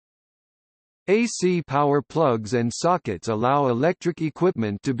AC power plugs and sockets allow electric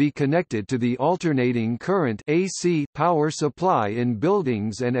equipment to be connected to the alternating current AC power supply in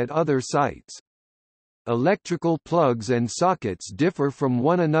buildings and at other sites. Electrical plugs and sockets differ from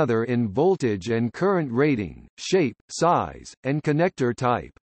one another in voltage and current rating, shape, size, and connector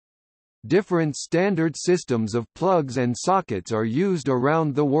type. Different standard systems of plugs and sockets are used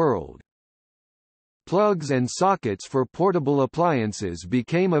around the world. Plugs and sockets for portable appliances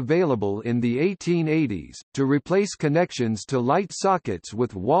became available in the 1880s, to replace connections to light sockets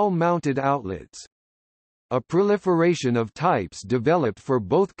with wall-mounted outlets. A proliferation of types developed for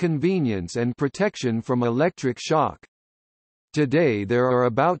both convenience and protection from electric shock. Today there are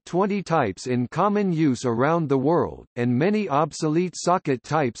about 20 types in common use around the world, and many obsolete socket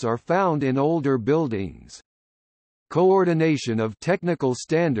types are found in older buildings. Coordination of technical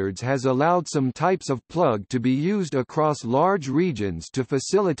standards has allowed some types of plug to be used across large regions to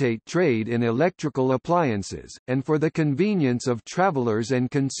facilitate trade in electrical appliances, and for the convenience of travelers and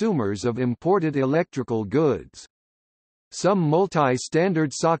consumers of imported electrical goods. Some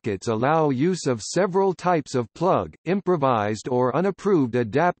multi-standard sockets allow use of several types of plug, improvised or unapproved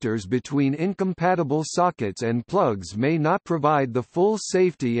adapters between incompatible sockets and plugs may not provide the full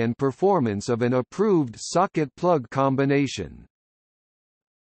safety and performance of an approved socket-plug combination.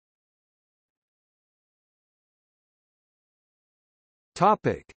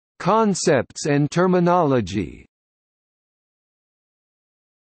 Topic: Concepts and terminology.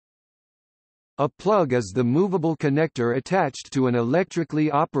 A plug is the movable connector attached to an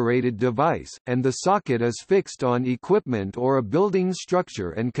electrically operated device, and the socket is fixed on equipment or a building structure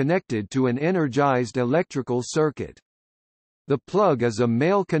and connected to an energized electrical circuit. The plug is a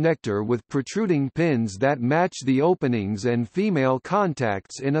male connector with protruding pins that match the openings and female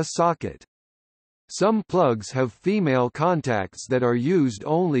contacts in a socket. Some plugs have female contacts that are used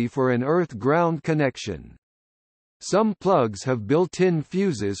only for an earth-ground connection. Some plugs have built-in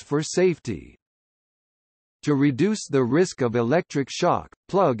fuses for safety. To reduce the risk of electric shock,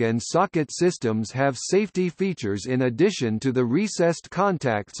 plug and socket systems have safety features in addition to the recessed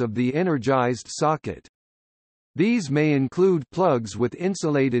contacts of the energized socket. These may include plugs with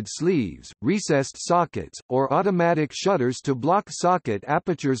insulated sleeves, recessed sockets, or automatic shutters to block socket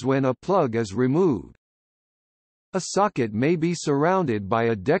apertures when a plug is removed. A socket may be surrounded by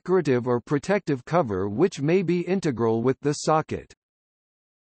a decorative or protective cover which may be integral with the socket.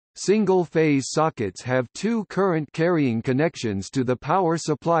 Single-phase sockets have two current-carrying connections to the power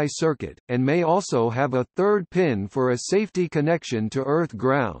supply circuit, and may also have a third pin for a safety connection to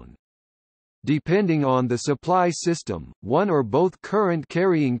earth-ground. Depending on the supply system, one or both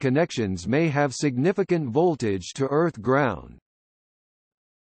current-carrying connections may have significant voltage to earth-ground.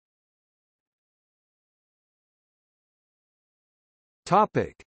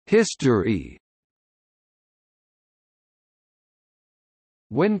 History.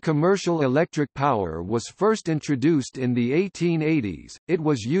 When commercial electric power was first introduced in the 1880s, it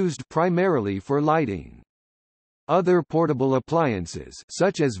was used primarily for lighting. Other portable appliances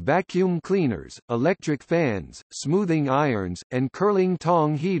such as vacuum cleaners, electric fans, smoothing irons, and curling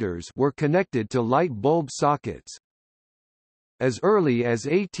tong heaters were connected to light bulb sockets. As early as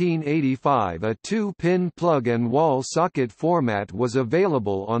 1885 a 2-pin plug-and-wall socket format was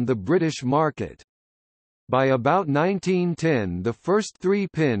available on the British market. By about 1910 the first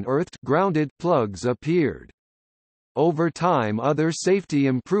 3-pin earthed grounded plugs appeared. Over time other safety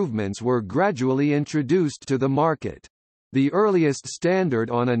improvements were gradually introduced to the market. The earliest standard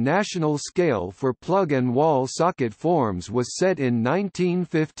on a national scale for plug-and-wall socket forms was set in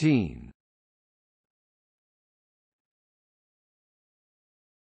 1915.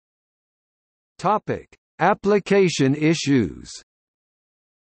 Application issues.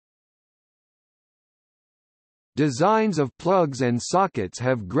 Designs of plugs and sockets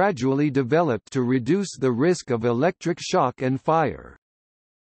have gradually developed to reduce the risk of electric shock and fire.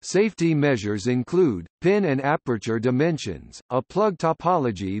 Safety measures include, pin and aperture dimensions, a plug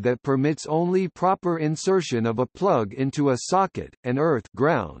topology that permits only proper insertion of a plug into a socket, and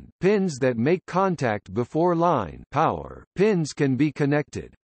earth-ground pins that make contact before line power pins can be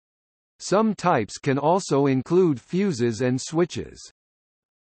connected. Some types can also include fuses and switches.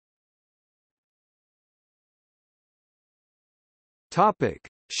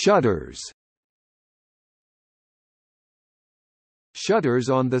 Shutters. Shutters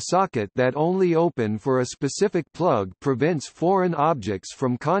on the socket that only open for a specific plug prevents foreign objects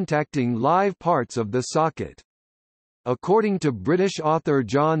from contacting live parts of the socket. According to British author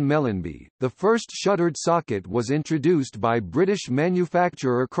John Mellanby, the first shuttered socket was introduced by British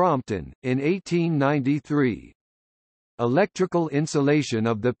manufacturer Crompton, in 1893. Electrical insulation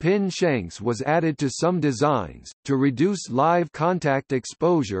of the pin shanks was added to some designs, to reduce live contact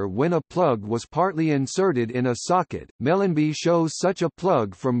exposure when a plug was partly inserted in a socket. Mellanby shows such a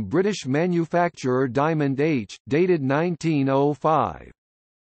plug from British manufacturer Diamond H, dated 1905.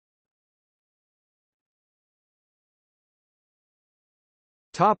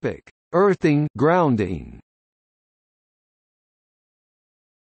 Topic: Earthing, grounding.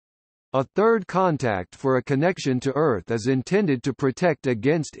 A third contact for a connection to earth is intended to protect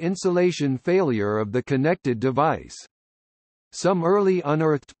against insulation failure of the connected device. Some early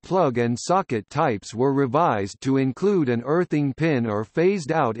unearthed plug and socket types were revised to include an earthing pin or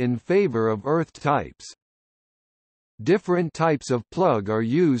phased out in favor of earthed types. Different types of plug are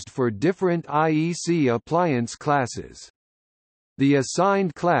used for different IEC appliance classes. The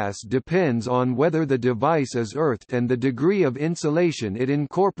assigned class depends on whether the device is earthed and the degree of insulation it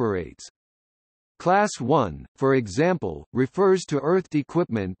incorporates. Class 1, for example, refers to earthed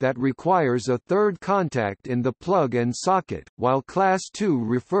equipment that requires a third contact in the plug and socket, while Class 2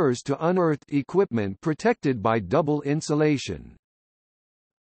 refers to unearthed equipment protected by double insulation.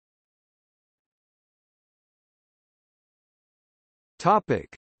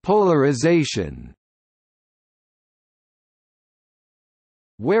 Topic: Polarization.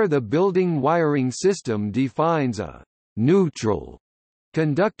 Where the building wiring system defines a neutral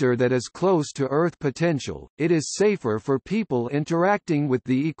conductor that is close to earth potential, it is safer for people interacting with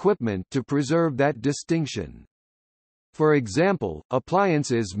the equipment to preserve that distinction. For example,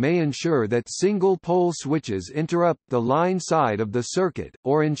 appliances may ensure that single-pole switches interrupt the line side of the circuit,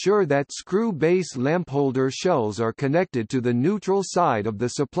 or ensure that screw-base lampholder shells are connected to the neutral side of the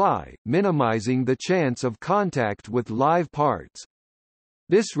supply, minimizing the chance of contact with live parts.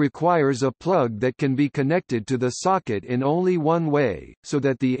 This requires a plug that can be connected to the socket in only one way, so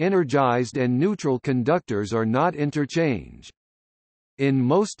that the energized and neutral conductors are not interchanged. In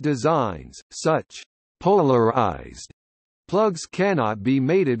most designs, such polarized plugs cannot be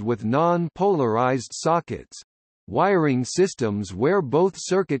mated with non-polarized sockets. Wiring systems where both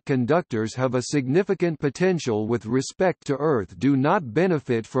circuit conductors have a significant potential with respect to earth do not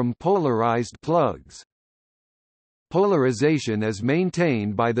benefit from polarized plugs. Polarization is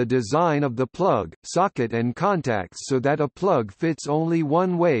maintained by the design of the plug, socket and contacts so that a plug fits only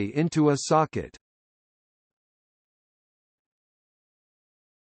one way into a socket.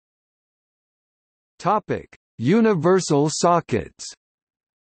 Topic: Universal sockets.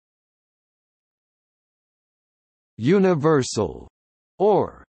 Universal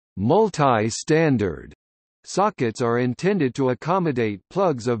or multi-standard sockets are intended to accommodate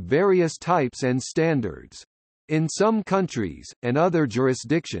plugs of various types and standards. In some countries, and other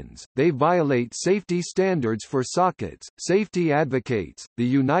jurisdictions, they violate safety standards for sockets. Safety advocates, the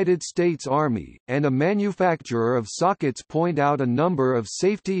United States Army, and a manufacturer of sockets point out a number of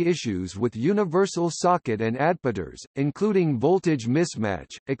safety issues with universal socket and adapters, including voltage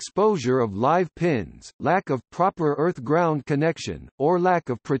mismatch, exposure of live pins, lack of proper earth-ground connection, or lack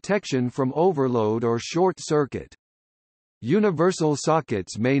of protection from overload or short circuit. Universal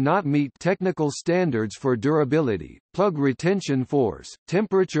sockets may not meet technical standards for durability, plug retention force,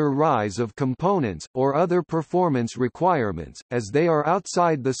 temperature rise of components, or other performance requirements, as they are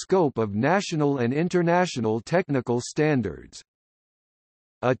outside the scope of national and international technical standards.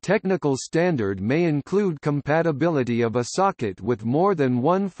 A technical standard may include compatibility of a socket with more than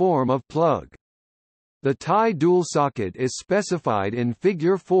one form of plug. The tie dual socket is specified in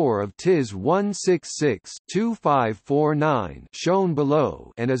Figure 4 of TIS 166-2549 shown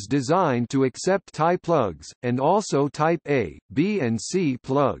below and is designed to accept tie plugs, and also Type A, B and C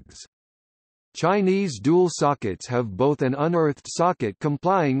plugs. Chinese dual sockets have both an unearthed socket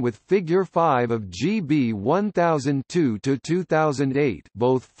complying with Figure 5 of GB 1002-2008,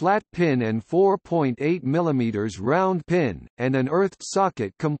 both flat pin and 4.8 mm round pin, and an earthed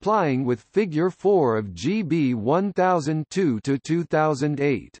socket complying with Figure 4 of GB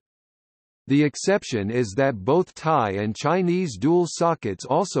 1002-2008. The exception is that both Thai and Chinese dual sockets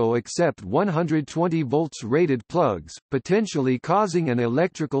also accept 120 volts rated plugs, potentially causing an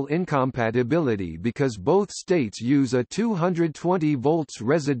electrical incompatibility because both states use a 220 volts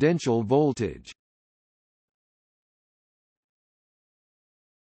residential voltage.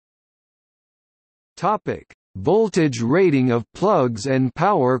 Topic: Voltage rating of plugs and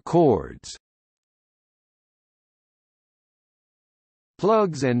power cords.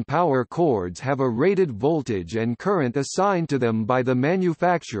 Plugs and power cords have a rated voltage and current assigned to them by the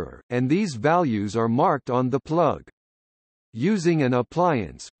manufacturer, and these values are marked on the plug. Using an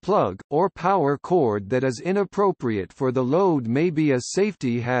appliance, plug, or power cord that is inappropriate for the load may be a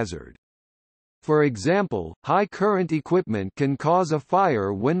safety hazard. For example, high current equipment can cause a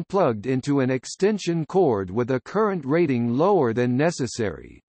fire when plugged into an extension cord with a current rating lower than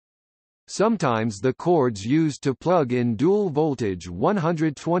necessary. Sometimes the cords used to plug in dual voltage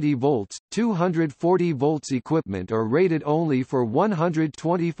 120 volts, 240 volts equipment are rated only for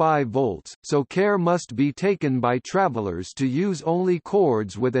 125 volts, so care must be taken by travelers to use only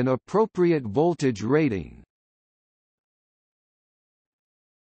cords with an appropriate voltage rating.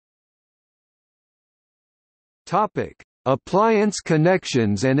 Topic: Appliance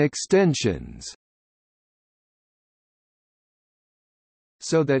connections and extensions.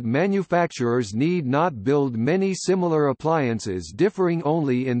 So that manufacturers need not build many similar appliances differing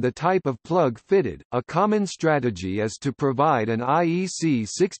only in the type of plug fitted, a common strategy is to provide an IEC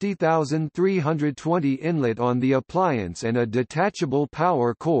 60320 inlet on the appliance and a detachable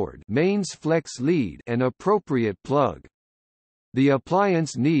power cord, mains flex lead, an appropriate plug. The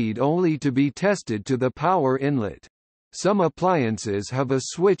appliance need only to be tested to the power inlet. Some appliances have a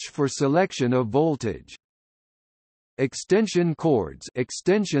switch for selection of voltage. Extension cords,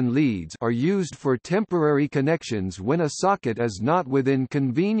 extension leads, are used for temporary connections when a socket is not within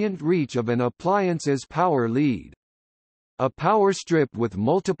convenient reach of an appliance's power lead. A power strip with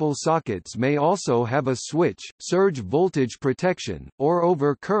multiple sockets may also have a switch, surge voltage protection, or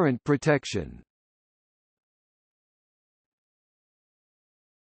overcurrent protection.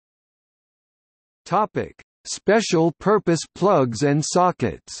 Topic: Special purpose plugs and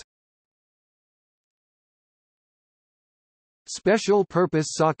sockets. Special-purpose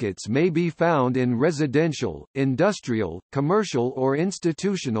sockets may be found in residential, industrial, commercial or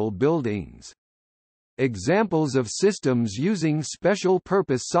institutional buildings. Examples of systems using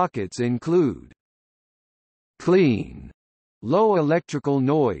special-purpose sockets include clean, low electrical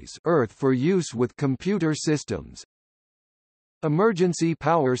noise earth for use with computer systems, emergency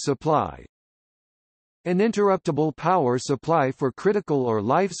power supply, an interruptible power supply for critical or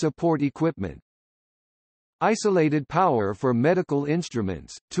life support equipment, isolated power for medical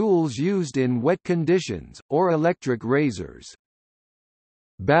instruments, tools used in wet conditions, or electric razors.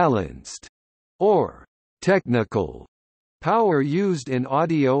 Balanced, or technical, power used in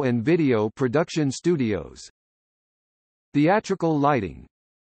audio and video production studios. Theatrical lighting.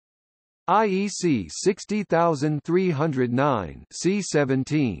 IEC 60309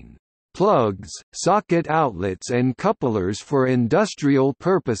 C17. Plugs, socket outlets and couplers for industrial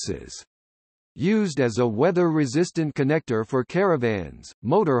purposes. Used as a weather-resistant connector for caravans,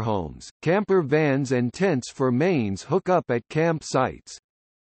 motorhomes, camper vans and tents for mains hook-up at camp sites.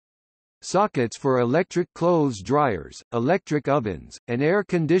 Sockets for electric clothes dryers, electric ovens, and air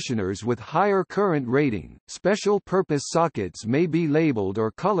conditioners with higher current rating. Special-purpose sockets may be labeled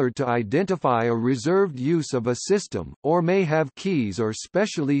or colored to identify a reserved use of a system, or may have keys or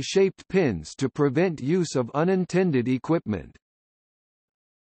specially shaped pins to prevent use of unintended equipment.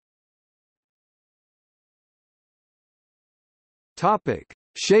 Topic: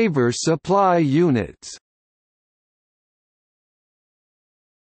 Shaver supply units.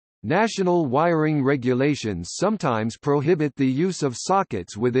 National wiring regulations sometimes prohibit the use of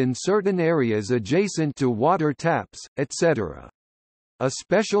sockets within certain areas adjacent to water taps, etc. A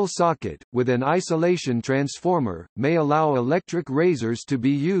special socket, with an isolation transformer, may allow electric razors to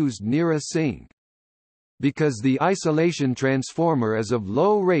be used near a sink. Because the isolation transformer is of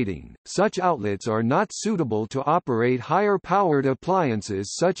low rating, such outlets are not suitable to operate higher-powered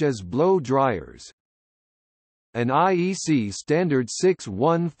appliances such as blow dryers. An IEC standard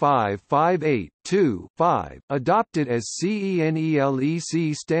 61558-2-5, adopted as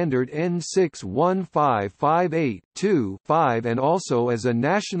CENELEC standard N61558-2-5 and also as a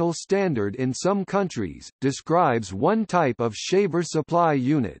national standard in some countries, describes one type of shaver supply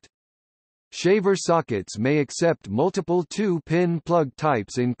unit. Shaver sockets may accept multiple 2-pin plug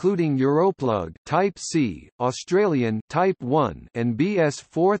types including Europlug Type C, Australian Type 1 and BS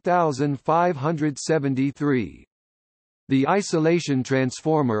 4573. The isolation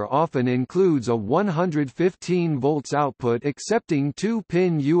transformer often includes a 115 volts output accepting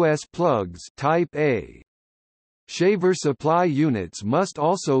 2-pin US plugs Type A. Shaver supply units must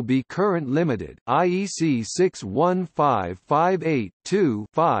also be current limited. IEC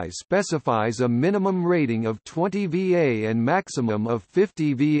 61558-2-5 specifies a minimum rating of 20 VA and maximum of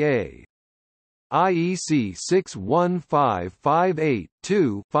 50 VA. IEC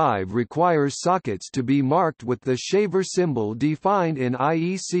 61558-2-5 requires sockets to be marked with the shaver symbol defined in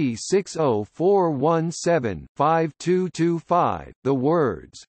IEC 60417-5225. The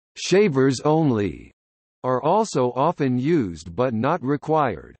words, "shavers only," are also often used but not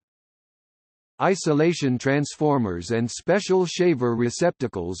required. isolation transformers and special shaver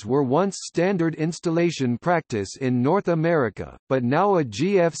receptacles were once standard installation practice in North America, but now a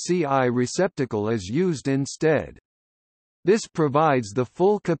GFCI receptacle is used instead. This provides the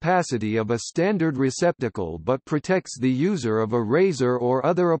full capacity of a standard receptacle but protects the user of a razor or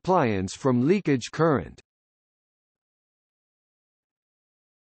other appliance from leakage current.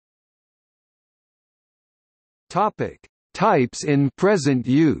 Topic: Types in present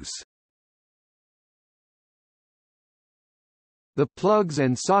use. The plugs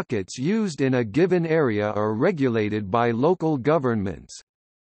and sockets used in a given area are regulated by local governments.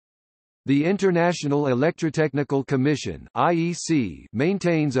 The International Electrotechnical Commission (IEC)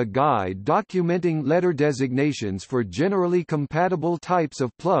 maintains a guide documenting letter designations for generally compatible types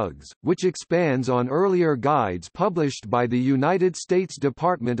of plugs, which expands on earlier guides published by the United States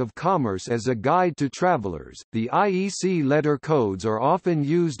Department of Commerce as a guide to travelers. The IEC letter codes are often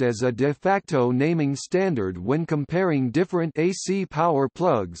used as a de facto naming standard when comparing different AC power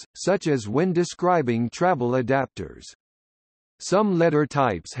plugs, such as when describing travel adapters. Some letter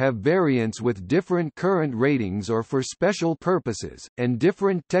types have variants with different current ratings or for special purposes, and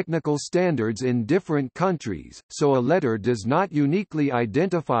different technical standards in different countries, so a letter does not uniquely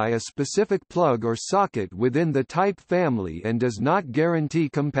identify a specific plug or socket within the type family and does not guarantee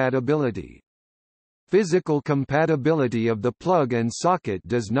compatibility. Physical compatibility of the plug and socket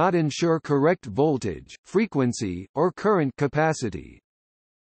does not ensure correct voltage, frequency, or current capacity.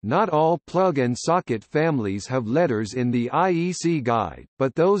 Not all plug and socket families have letters in the IEC guide,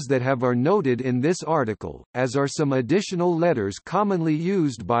 but those that have are noted in this article, as are some additional letters commonly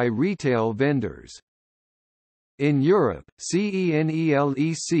used by retail vendors. In Europe,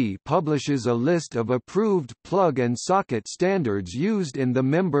 CENELEC publishes a list of approved plug and socket standards used in the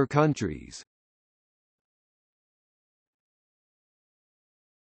member countries.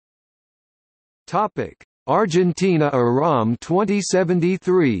 Topic: Argentina IRAM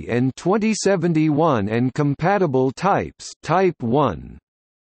 2073 and 2071 and compatible types. Type 1.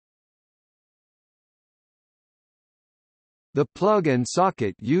 The plug and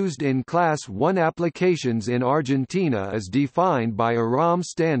socket used in Class 1 applications in Argentina is defined by IRAM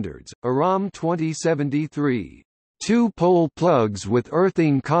standards. IRAM 2073. 2-pole plugs with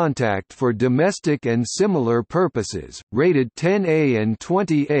earthing contact for domestic and similar purposes, rated 10A and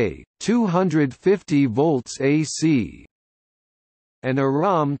 20A, 250 volts AC. And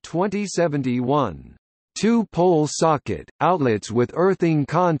IRAM 2071. 2-pole socket, outlets with earthing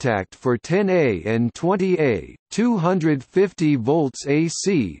contact for 10A and 20A, 250 volts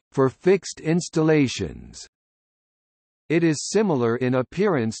AC, for fixed installations. It is similar in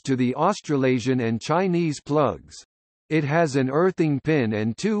appearance to the Australasian and Chinese plugs. It has an earthing pin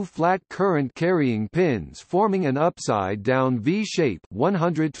and two flat current-carrying pins forming an upside-down V-shape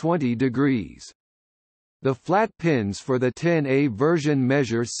 120 degrees. The flat pins for the 10A version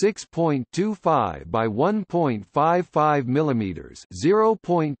measure 6.25 by 1.55 mm,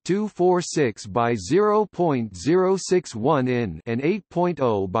 0.246 by 0.061 in, and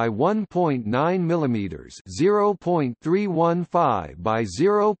 8.0 by 1.9 mm, 0.315 by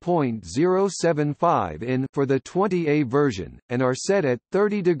 0.075 in for the 20A version, and are set at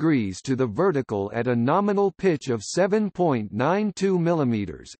 30 degrees to the vertical at a nominal pitch of 7.92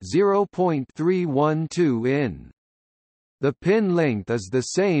 mm, 0.312 in. The pin length is the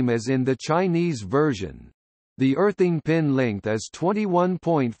same as in the Chinese version. The earthing pin length is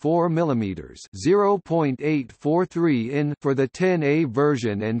 21.4 mm, 0.843 in for the 10A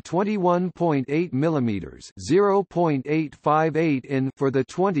version and 21.8 mm, 0.858 in for the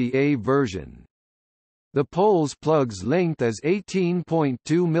 20A version. The pole's plug's length is 18.2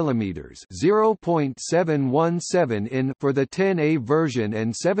 mm, 0.717 in for the 10A version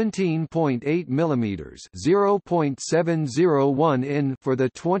and 17.8 mm, 0.701 in for the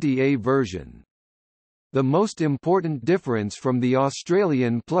 20A version. The most important difference from the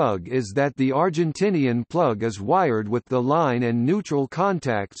Australian plug is that the Argentinian plug is wired with the line and neutral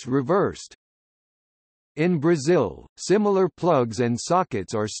contacts reversed. In Brazil, similar plugs and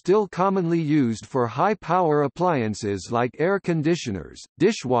sockets are still commonly used for high-power appliances like air conditioners,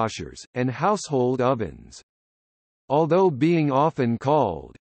 dishwashers, and household ovens. Although being often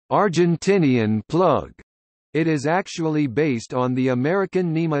called Argentinian plug, it is actually based on the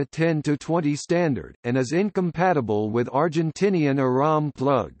American NEMA 10-20 standard, and is incompatible with Argentinian IRAM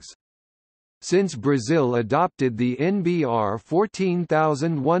plugs. Since Brazil adopted the NBR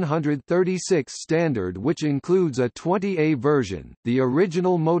 14136 standard, which includes a 20A version, the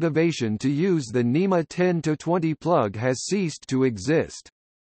original motivation to use the NEMA 10-20 plug has ceased to exist.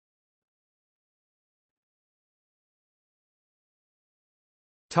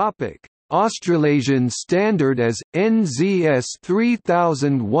 Topic: Australasian standard as NZS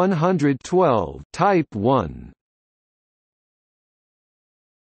 3112 Type 1.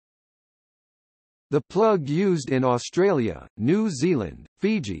 The plug used in Australia, New Zealand,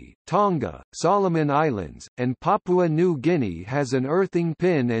 Fiji, Tonga, Solomon Islands, and Papua New Guinea has an earthing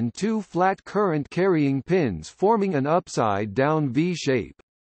pin and two flat current-carrying pins forming an upside-down V-shape.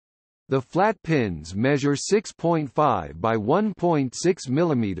 The flat pins measure 6.5 by 1.6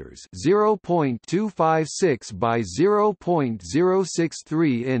 mm, 0.256 by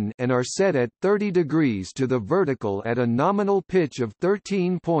 0.063 in, and are set at 30 degrees to the vertical at a nominal pitch of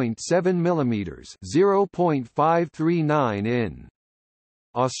 13.7 mm, 0.539 in.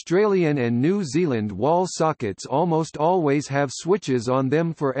 Australian and New Zealand wall sockets almost always have switches on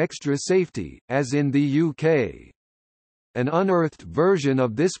them for extra safety, as in the UK. An unearthed version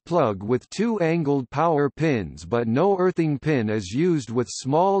of this plug with two angled power pins but no earthing pin is used with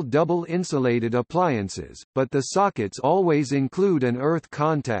small double-insulated appliances, but the sockets always include an earth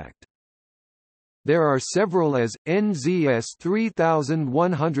contact. There are several as NZS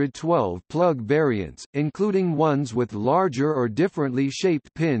 3112 plug variants, including ones with larger or differently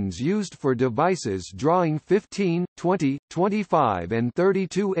shaped pins used for devices drawing 15, 20, 25 and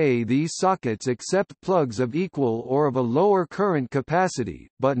 32A. These sockets accept plugs of equal or of a lower current capacity,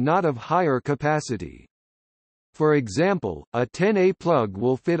 but not of higher capacity. For example, a 10A plug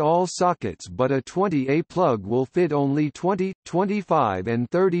will fit all sockets but a 20A plug will fit only 20, 25 and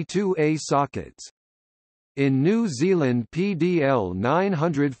 32A sockets. In New Zealand PDL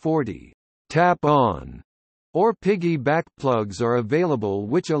 940, tap-on, or piggyback plugs are available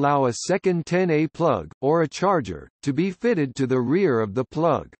which allow a second 10A plug, or a charger, to be fitted to the rear of the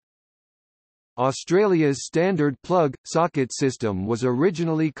plug. Australia's standard plug-socket system was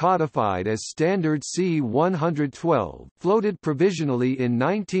originally codified as Standard C112, floated provisionally in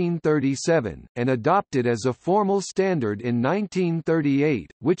 1937, and adopted as a formal standard in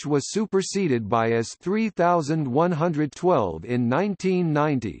 1938, which was superseded by AS 3112 in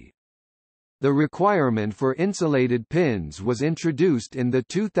 1990. The requirement for insulated pins was introduced in the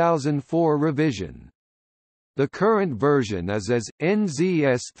 2004 revision. The current version is as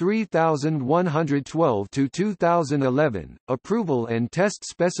NZS 3112-2011, approval and test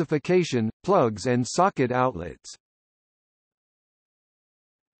specification, plugs and socket outlets.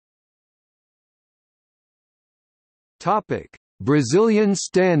 Brazilian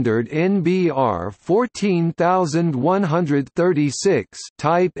standard NBR 14136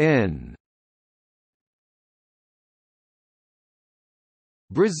 Type N.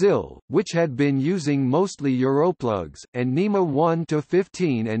 Brazil, which had been using mostly Europlugs, and NEMA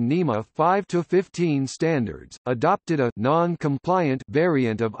 1-15 and NEMA 5-15 standards, adopted a non-compliant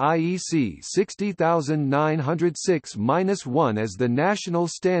variant of IEC 60906-1 as the national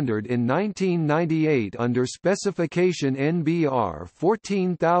standard in 1998 under specification NBR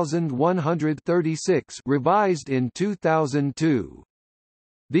 14136 revised in 2002.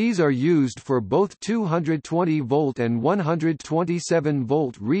 These are used for both 220-volt and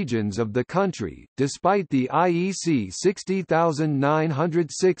 127-volt regions of the country, despite the IEC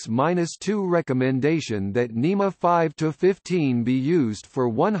 60906-2 recommendation that NEMA 5-15 be used for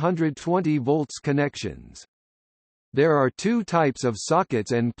 120 volts connections. There are two types of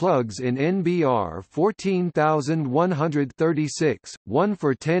sockets and plugs in NBR 14136, one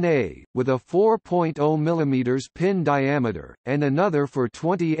for 10A, with a 4.0 mm pin diameter, and another for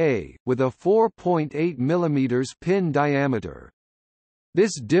 20A, with a 4.8 mm pin diameter.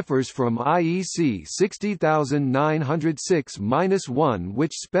 This differs from IEC 60906-1,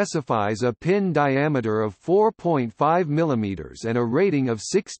 which specifies a pin diameter of 4.5 mm and a rating of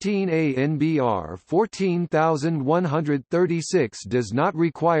 16A. NBR 14136 does not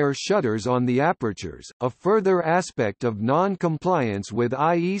require shutters on the apertures, a further aspect of non-compliance with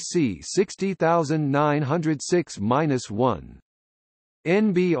IEC 60906-1.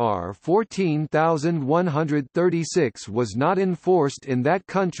 NBR 14136 was not enforced in that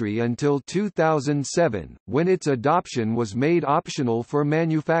country until 2007, when its adoption was made optional for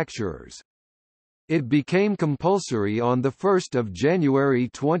manufacturers. It became compulsory on 1 January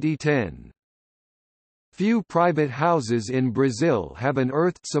 2010. Few private houses in Brazil have an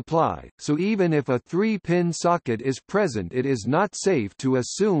earthed supply, so even if a 3-pin socket is present, it is not safe to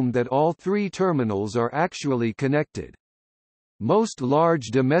assume that all 3 terminals are actually connected. Most large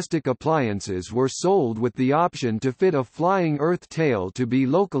domestic appliances were sold with the option to fit a flying earth tail to be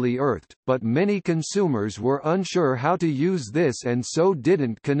locally earthed, but many consumers were unsure how to use this and so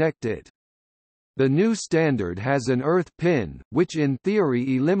didn't connect it. The new standard has an earth pin, which in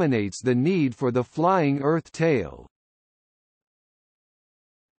theory eliminates the need for the flying earth tail.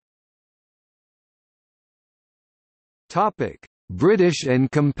 Topic: British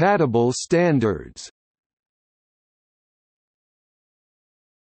and compatible standards.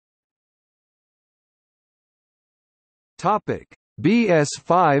 Topic: BS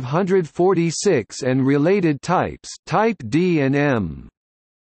 546 and related types, Type D and M.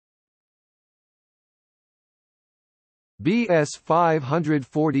 BS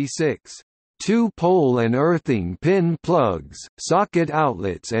 546. Two-pole and earthing pin plugs, socket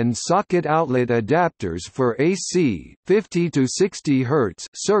outlets and socket outlet adapters for AC 50 to 60 Hz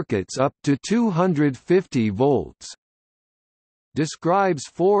circuits up to 250 volts. Describes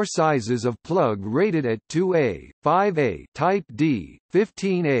four sizes of plug rated at 2A, 5A Type D,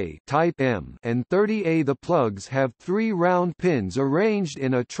 15A Type M, and 30A. The plugs have three round pins arranged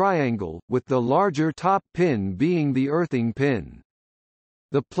in a triangle, with the larger top pin being the earthing pin.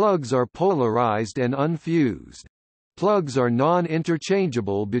 The plugs are polarized and unfused. Plugs are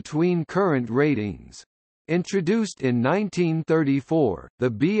non-interchangeable between current ratings. Introduced in 1934,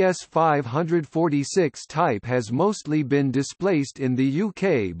 the BS 546 type has mostly been displaced in the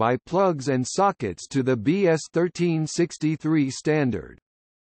UK by plugs and sockets to the BS 1363 standard.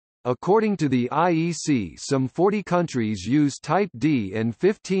 According to the IEC, some 40 countries use Type D and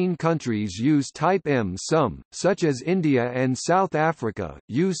 15 countries use Type M. Some, such as India and South Africa,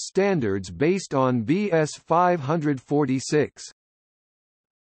 use standards based on BS 546.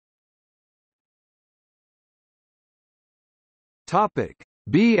 Topic: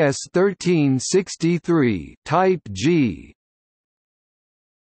 BS 1363 Type G.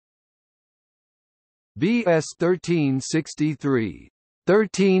 BS 1363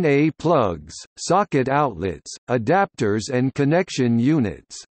 13A plugs, socket outlets, adapters and connection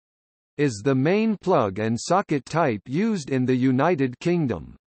units is the main plug and socket type used in the United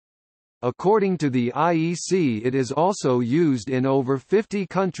Kingdom. According to the IEC, it is also used in over 50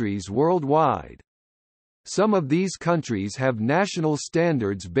 countries worldwide. Some of these countries have national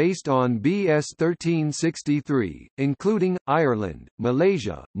standards based on BS 1363, including Ireland,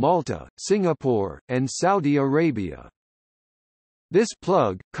 Malaysia, Malta, Singapore, and Saudi Arabia. This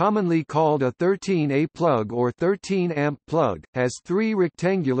plug, commonly called a 13A plug or 13-amp plug, has three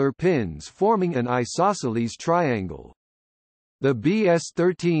rectangular pins forming an isosceles triangle. The BS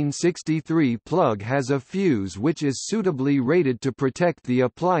 1363 plug has a fuse which is suitably rated to protect the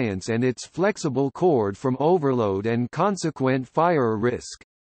appliance and its flexible cord from overload and consequent fire risk.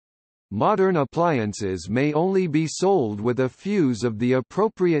 Modern appliances may only be sold with a fuse of the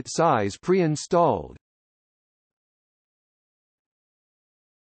appropriate size pre-installed.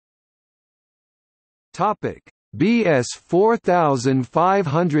 Topic: BS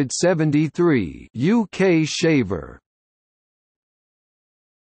 4573 UK shaver.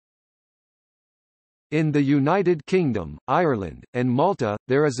 In the United Kingdom, Ireland, and Malta,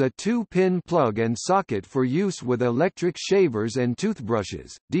 there is a 2-pin plug and socket for use with electric shavers and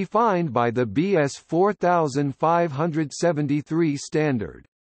toothbrushes, defined by the BS 4573 standard.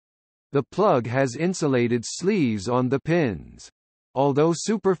 The plug has insulated sleeves on the pins. Although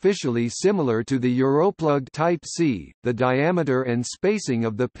superficially similar to the Europlug Type C, the diameter and spacing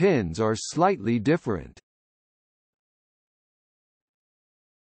of the pins are slightly different.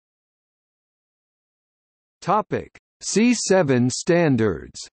 Topic: C7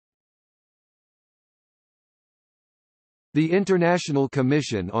 standards. The International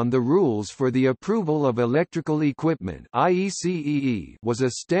Commission on the Rules for the Approval of Electrical Equipment (IECEE) was a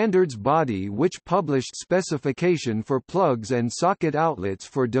standards body which published specification for plugs and socket outlets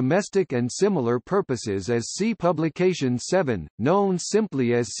for domestic and similar purposes as C Publication 7, known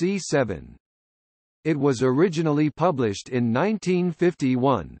simply as C7. It was originally published in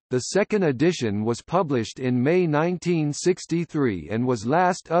 1951, the second edition was published in May 1963 and was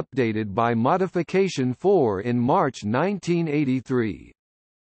last updated by Modification 4 in March 1983.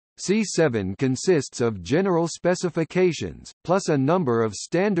 C7 consists of general specifications, plus a number of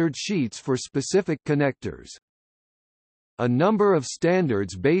standard sheets for specific connectors. A number of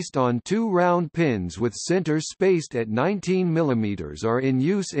standards based on 2 round pins with centers spaced at 19 mm are in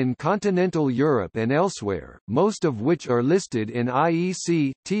use in continental Europe and elsewhere, most of which are listed in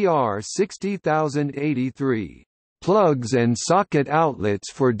IEC TR 60083. Plugs and socket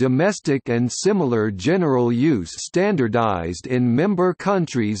outlets for domestic and similar general use standardized in member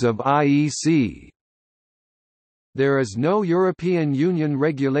countries of IEC. There is no European Union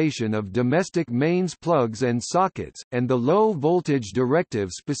regulation of domestic mains plugs and sockets, and the Low Voltage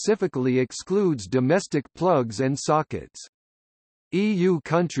Directive specifically excludes domestic plugs and sockets. EU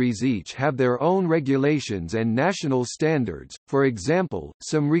countries each have their own regulations and national standards, for example,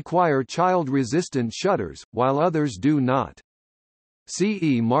 some require child-resistant shutters, while others do not.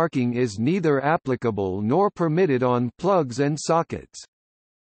 CE marking is neither applicable nor permitted on plugs and sockets.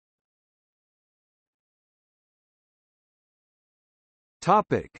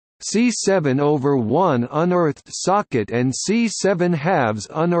 Topic: C7/1 unearthed socket and C7/2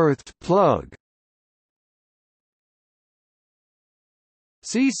 unearthed plug.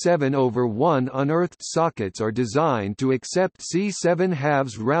 C7/1 unearthed sockets are designed to accept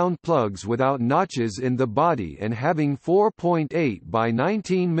C7/2 round plugs without notches in the body and having 4.8 by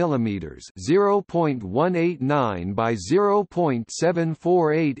 19 mm (0.189 by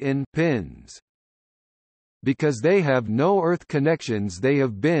 0.748 in) pins. Because they have no earth connections, they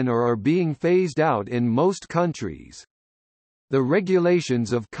have been or are being phased out in most countries. The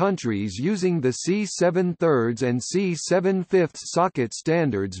regulations of countries using the C7/3 and C7/5 socket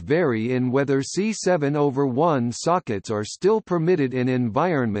standards vary in whether C7/1 sockets are still permitted in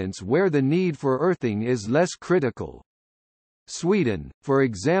environments where the need for earthing is less critical. Sweden, for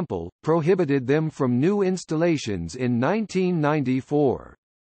example, prohibited them from new installations in 1994.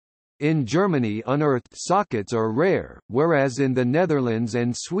 In Germany, unearthed sockets are rare, whereas in the Netherlands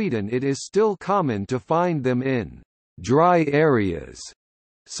and Sweden it is still common to find them in dry areas,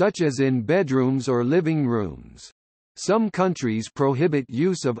 such as in bedrooms or living rooms. Some countries prohibit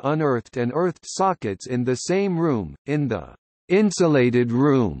use of unearthed and earthed sockets in the same room, in the insulated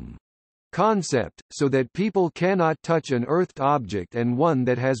room concept, so that people cannot touch an earthed object and one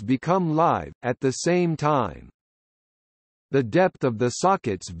that has become live, at the same time. The depth of the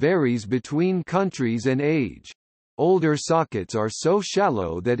sockets varies between countries and age. Older sockets are so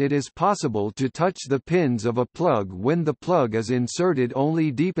shallow that it is possible to touch the pins of a plug when the plug is inserted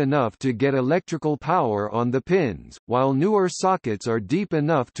only deep enough to get electrical power on the pins, while newer sockets are deep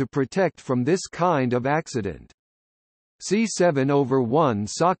enough to protect from this kind of accident. C7/1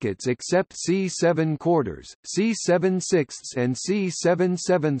 sockets accept C7/4, C7/6 and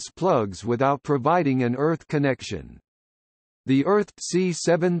C7/7 plugs without providing an earth connection. The earthed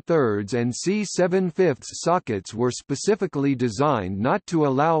C7/3 and C7/5 sockets were specifically designed not to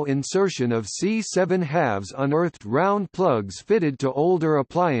allow insertion of C7/2 unearthed round plugs fitted to older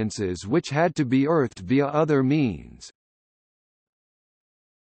appliances which had to be earthed via other means.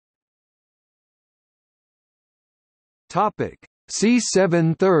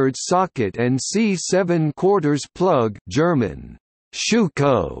 C7/3 socket and C7/4 plug German,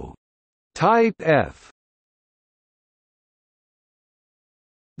 Schuko, Type F.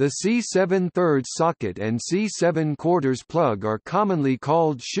 The C7/3 socket and C7/4 plug are commonly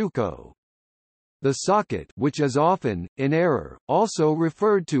called Schuko. The socket, which is often, in error, also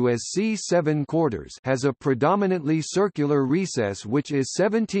referred to as C7/4, has a predominantly circular recess which is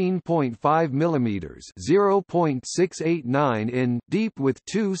 17.5 mm (0.689 in) deep with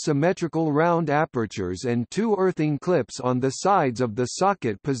two symmetrical round apertures and two earthing clips on the sides of the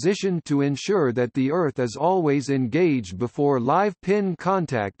socket positioned to ensure that the earth is always engaged before live pin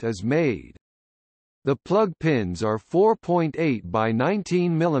contact is made. The plug pins are 4.8 by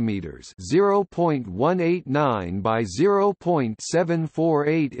 19 mm (0.189 by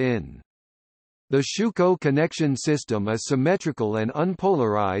 0.748 in). The Schuko connection system is symmetrical and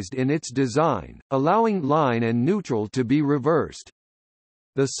unpolarized in its design, allowing line and neutral to be reversed.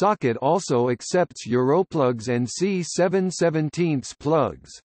 The socket also accepts Europlugs and C7/17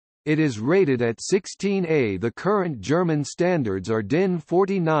 plugs. It is rated at 16A. The current German standards are DIN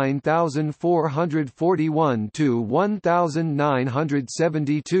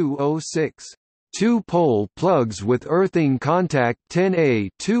 49441-1972-06. Two-pole plugs with earthing contact 10A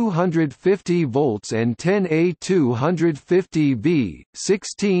 250 volts and 10A 250 V,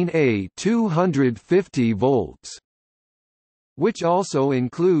 16A 250 volts. Which also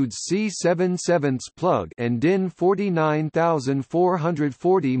includes C7/7 plug and DIN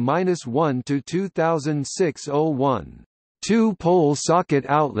 49440-1-2006-01. Two-pole socket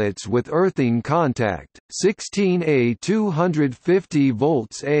outlets with earthing contact, 16A 250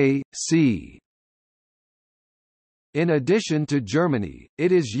 volts AC. In addition to Germany,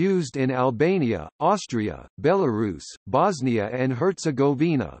 it is used in Albania, Austria, Belarus, Bosnia and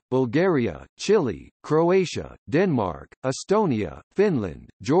Herzegovina, Bulgaria, Chile, Croatia, Denmark, Estonia, Finland,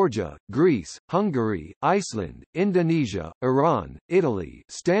 Georgia, Greece, Hungary, Iceland, Indonesia, Iran, Italy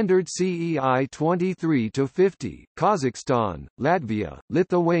Standard CEI 23-50, Kazakhstan, Latvia,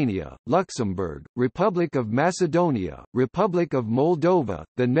 Lithuania, Luxembourg, Republic of Macedonia, Republic of Moldova,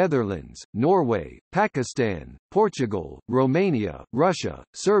 the Netherlands, Norway, Pakistan, Portugal, Romania, Russia,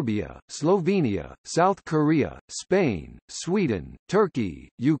 Serbia, Slovenia, South Korea, Spain, Sweden, Turkey,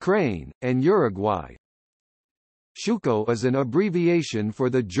 Ukraine, and Uruguay. Schuko is an abbreviation for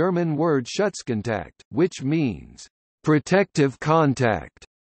the German word Schutzkontakt, which means Protective contact.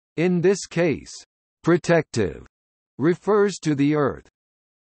 In this case, protective refers to the earth.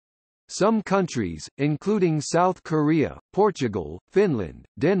 Some countries, including South Korea, Portugal, Finland,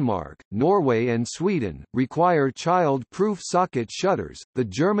 Denmark, Norway and Sweden, require child-proof socket shutters. The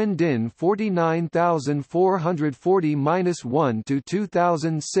German DIN 49440-1 to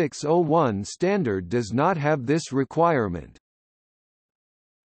 2006-01 standard does not have this requirement.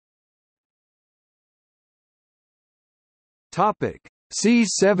 Topic: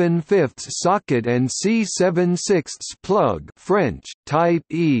 C7/5 socket and C7/6 plug, French, Type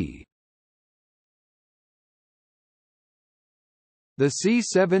E. The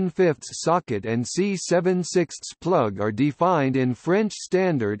C7/5 socket and C7/6 plug are defined in French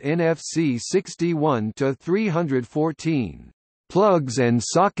Standard NFC 61-314, plugs and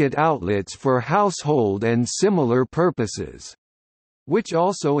socket outlets for household and similar purposes, which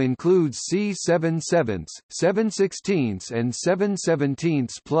also includes C7/7, 7/16 and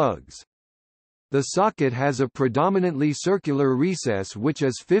 7/17 plugs. The socket has a predominantly circular recess which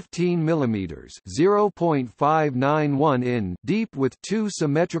is 15 mm (0.591 in) deep with two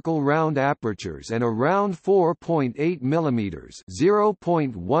symmetrical round apertures and a round 4.8 mm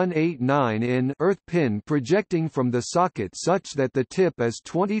 (0.189 in) earth pin projecting from the socket such that the tip is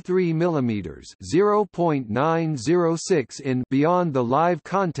 23 mm (0.906 in) beyond the live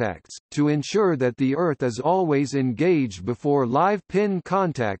contacts, to ensure that the earth is always engaged before live pin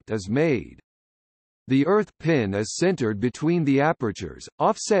contact is made. The earth pin is centered between the apertures,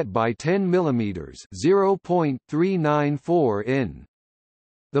 offset by 10 mm (0.394 in).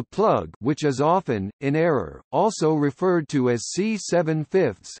 The plug, which is often, in error, also referred to as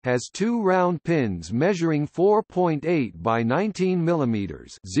C7/5, has two round pins measuring 4.8 by 19 mm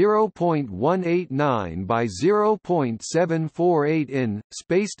 (0.189 by 0.748 in),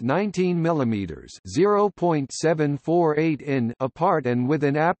 spaced 19 mm (0.748 in) apart and with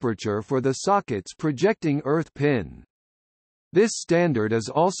an aperture for the socket's projecting earth pin. This standard is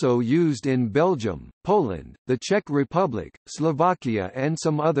also used in Belgium, Poland, the Czech Republic, Slovakia and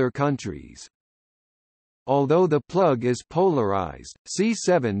some other countries. Although the plug is polarized,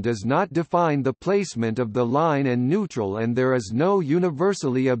 C7 does not define the placement of the line and neutral and there is no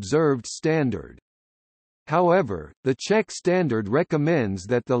universally observed standard. However, the Czech standard recommends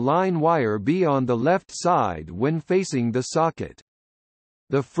that the line wire be on the left side when facing the socket.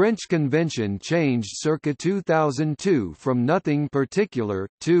 The French convention changed circa 2002 from nothing particular,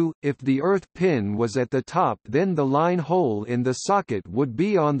 to, if the earth pin was at the top then the line hole in the socket would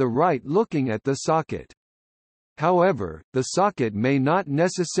be on the right looking at the socket. However, the socket may not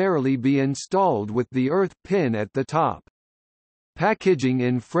necessarily be installed with the earth pin at the top. Packaging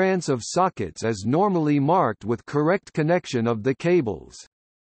in France of sockets is normally marked with correct connection of the cables.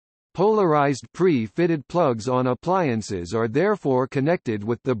 Polarized pre-fitted plugs on appliances are therefore connected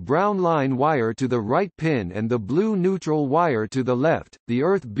with the brown line wire to the right pin and the blue neutral wire to the left, the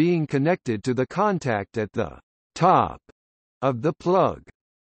earth being connected to the contact at the top of the plug.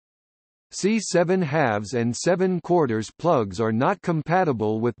 C7/2 and 7/4 plugs are not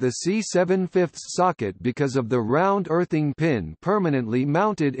compatible with the C7/5 socket because of the round earthing pin permanently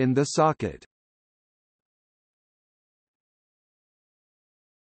mounted in the socket.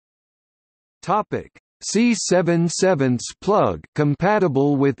 Topic: C7/7 plug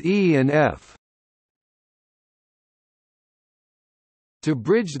compatible with E and F. To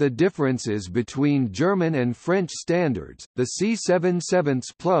bridge the differences between German and French standards, the C7/7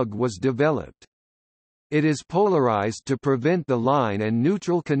 plug was developed. It is polarized to prevent the line and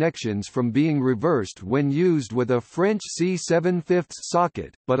neutral connections from being reversed when used with a French C7/5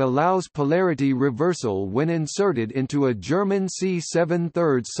 socket, but allows polarity reversal when inserted into a German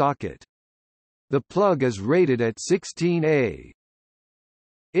C7/3 socket. The plug is rated at 16A.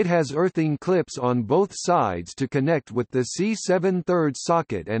 It has earthing clips on both sides to connect with the C7/3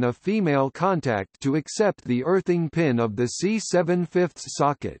 socket and a female contact to accept the earthing pin of the C7/5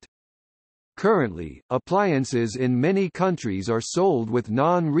 socket. Currently, appliances in many countries are sold with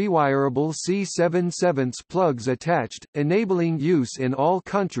non-rewirable C7/7 plugs attached, enabling use in all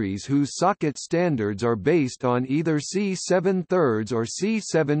countries whose socket standards are based on either C7/3 or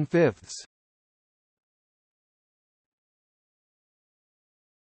C7/5.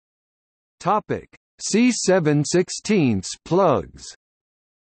 Topic: C7/16 plugs.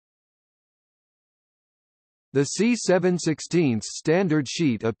 The C7/16 standard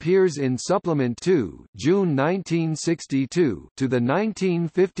sheet appears in Supplement 2, June 1962, to the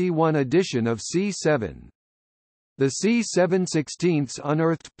 1951 edition of C7. The C7/16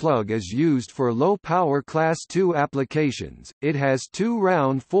 unearthed plug is used for low-power Class II applications. It has two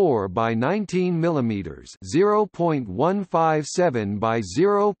round 4 by 19 mm (0.157 by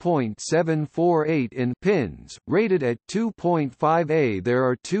 0.748 in) pins, rated at 2.5A. There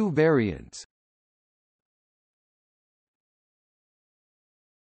are two variants.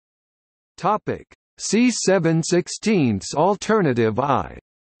 Topic: C7/16 Alternative I.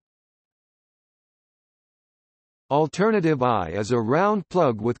 Alternative I is a round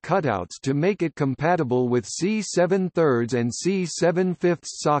plug with cutouts to make it compatible with C7/3 and C7/5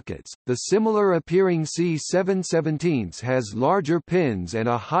 sockets. The similar appearing C7/17 has larger pins and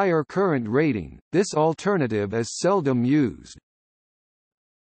a higher current rating. This alternative is seldom used.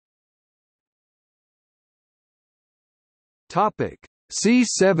 Topic: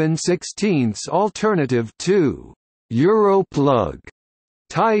 C7/16 Alternative 2 Europlug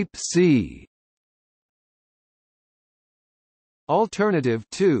Type C. Alternative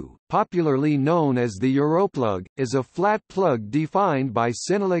 2, popularly known as the Europlug, is a flat plug defined by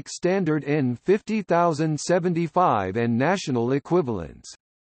Synelec standard N50075 and national equivalents.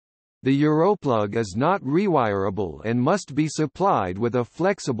 The Europlug is not rewirable and must be supplied with a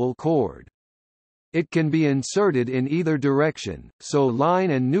flexible cord. It can be inserted in either direction, so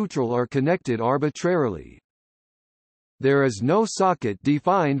line and neutral are connected arbitrarily. There is no socket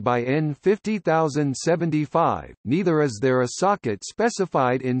defined by N50075, neither is there a socket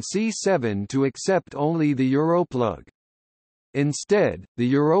specified in C7 to accept only the Europlug. Instead,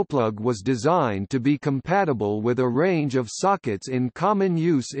 the Europlug was designed to be compatible with a range of sockets in common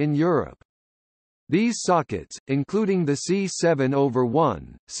use in Europe. These sockets, including the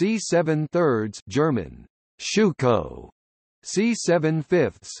C7/1, C7/3 German, Schuko,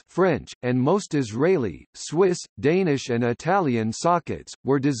 C7/5 French, and most Israeli, Swiss, Danish and Italian sockets,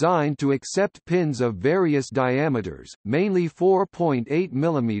 were designed to accept pins of various diameters, mainly 4.8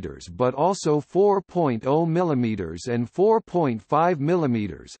 mm but also 4.0 mm and 4.5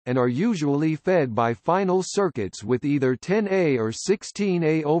 mm, and are usually fed by final circuits with either 10A or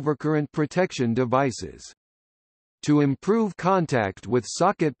 16A overcurrent protection devices. To improve contact with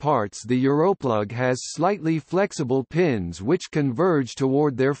socket parts, the Europlug has slightly flexible pins which converge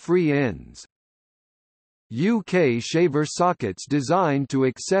toward their free ends. UK shaver sockets designed to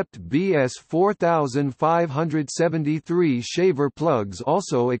accept BS 4573 shaver plugs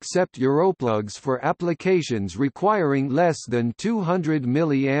also accept Europlugs for applications requiring less than 200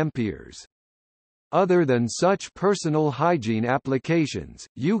 mA. Other than such personal hygiene applications,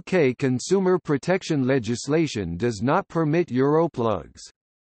 UK consumer protection legislation does not permit Europlugs.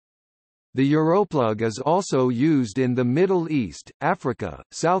 The Europlug is also used in the Middle East, Africa,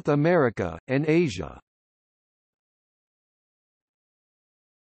 South America, and Asia.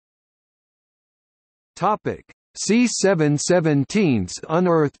 Topic: C7/17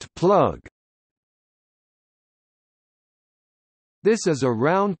 unearthed plug. This is a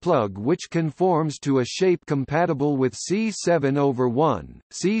round plug which conforms to a shape compatible with C7/1,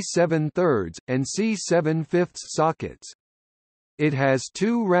 C7/3, and C7/5 sockets. It has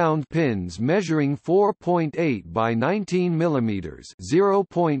two round pins measuring 4.8 by 19 mm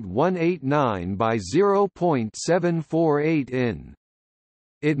 (0.189 by 0.748 in).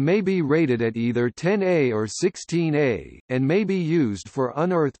 It may be rated at either 10A or 16A, and may be used for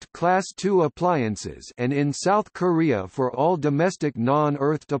unearthed Class II appliances and in South Korea for all domestic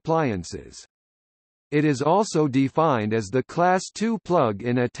non-earthed appliances. It is also defined as the Class II plug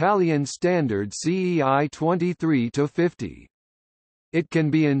in Italian standard CEI 23-50. It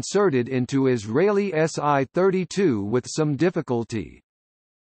can be inserted into Israeli SI-32 with some difficulty.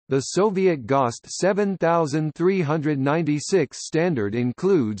 The Soviet GOST 7396 standard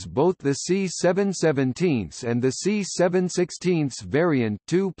includes both the C7/17 and the C7/16 variant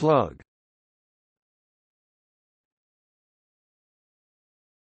 2 plug.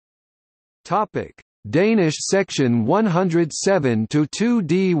 Topic: Danish section 107 to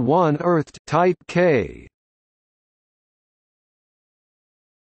 2D1 earthed type K.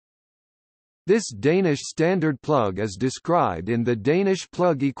 This Danish standard plug is described in the Danish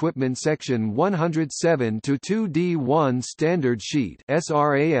plug equipment section 107 to 2D1 standard sheet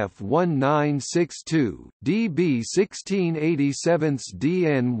SRAF 1962 DB 1687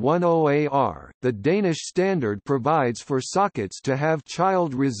 DN10AR. The Danish standard provides for sockets to have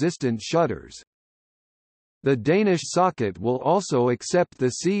child-resistant shutters. The Danish socket will also accept the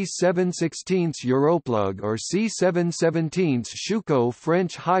C7/16 Europlug or C7/17 Schuko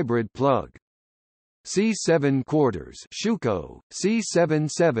French hybrid plug. C7 quarters Schuko, C7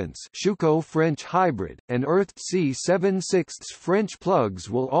 sevenths Schuko French hybrid, and earthed C7 sixths French plugs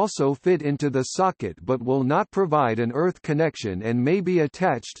will also fit into the socket but will not provide an earth connection and may be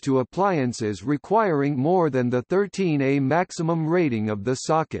attached to appliances requiring more than the 13A maximum rating of the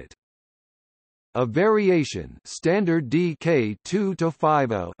socket. A variation standard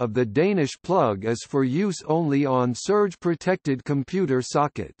DK2-5A of the Danish plug is for use only on surge-protected computer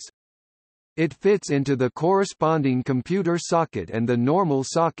sockets. It fits into the corresponding computer socket and the normal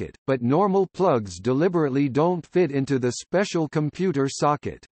socket, but normal plugs deliberately don't fit into the special computer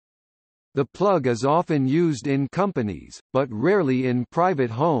socket. The plug is often used in companies, but rarely in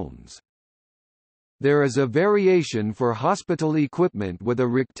private homes. There is a variation for hospital equipment with a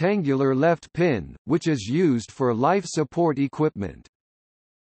rectangular left pin, which is used for life support equipment.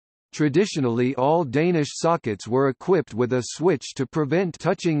 Traditionally, all Danish sockets were equipped with a switch to prevent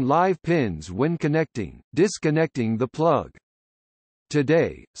touching live pins when disconnecting the plug.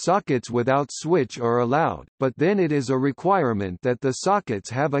 Today, sockets without switch are allowed, but then it is a requirement that the sockets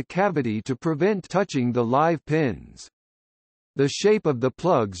have a cavity to prevent touching the live pins. The shape of the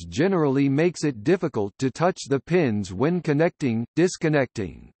plugs generally makes it difficult to touch the pins when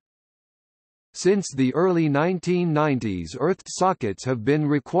disconnecting. Since the early 1990s, earthed sockets have been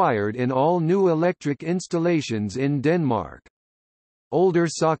required in all new electric installations in Denmark. Older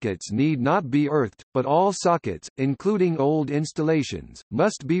sockets need not be earthed, but all sockets, including old installations,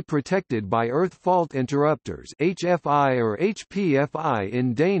 must be protected by earth fault interrupters (HFI or HPFI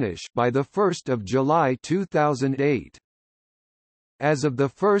in Danish) by the 1st of July 2008. As of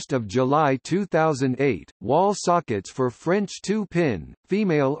 1 July 2008, wall sockets for French 2-pin,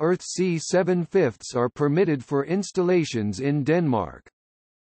 female earth C7/5 are permitted for installations in Denmark.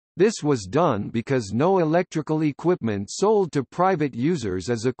 This was done because no electrical equipment sold to private users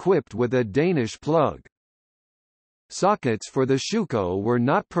is equipped with a Danish plug. Sockets for the Schuko were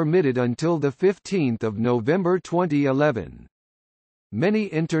not permitted until 15 November 2011. Many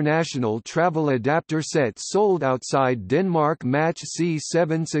international travel adapter sets sold outside Denmark match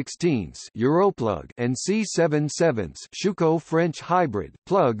C7/16 Europlug and C7/7 Schuko French hybrid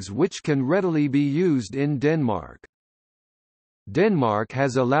plugs which can readily be used in Denmark. Denmark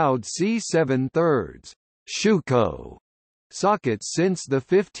has allowed C7/3 Schuko sockets since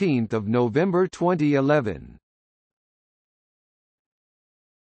 15 November 2011.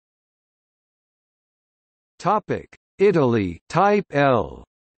 Topic: Italy, Type L.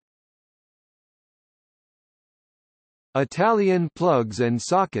 Italian plugs and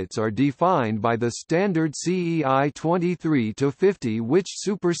sockets are defined by the standard CEI 23-50 which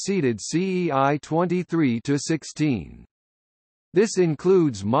superseded CEI 23-16. This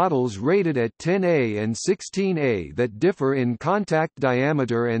includes models rated at 10A and 16A that differ in contact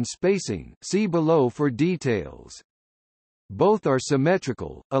diameter and spacing, see below for details. Both are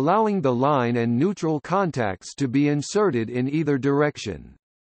symmetrical, allowing the line and neutral contacts to be inserted in either direction.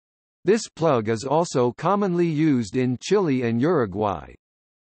 This plug is also commonly used in Chile and Uruguay.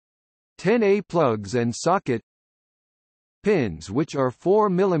 10A plugs and socket pins which are 4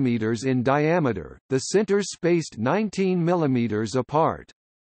 mm in diameter, the centers spaced 19 mm apart.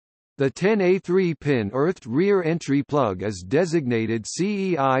 The 10A 3-pin earthed rear entry plug is designated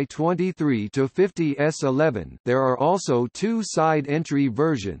CEI 23-50S11. There are also two side entry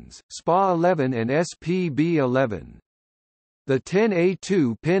versions, SPA11 and SPB11. The 10A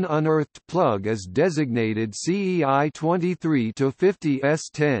 2-pin unearthed plug is designated CEI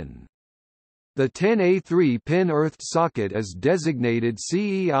 23-50S10. The 10A 3-pin earthed socket is designated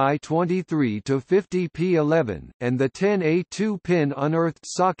CEI 23-50P11, and the 10A 2-pin unearthed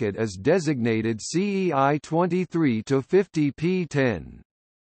socket is designated CEI 23-50P10.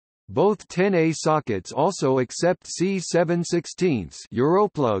 Both 10A sockets also accept C7/16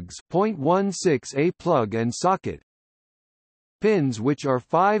 Europlugs .16A plug and socket pins which are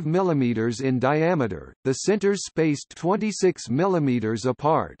 5 mm in diameter, the centers spaced 26 mm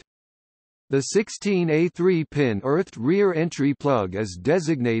apart. The 16A 3-pin earthed rear entry plug is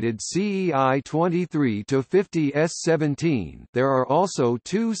designated CEI 23-50S17. There are also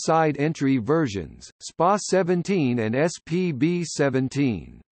two side entry versions, SPA17 and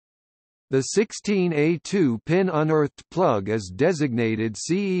SPB17. The 16A 2-pin unearthed plug is designated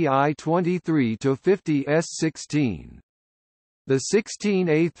CEI 23-50S16. The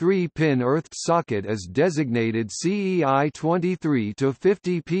 16A 3-pin earthed socket is designated CEI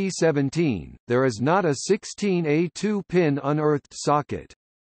 23-50P17. There is not a 16A 2-pin unearthed socket.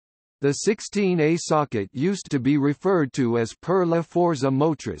 The 16A socket used to be referred to as per la forza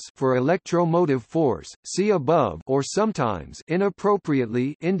motrice for electromotive force, see above, or sometimes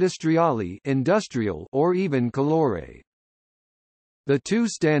inappropriately industrial or even calore. The two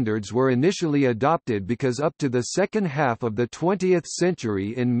standards were initially adopted because up to the second half of the 20th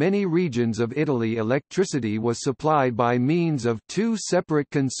century in many regions of Italy electricity was supplied by means of two separate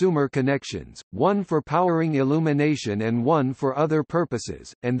consumer connections, one for powering illumination and one for other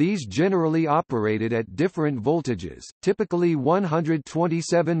purposes, and these generally operated at different voltages, typically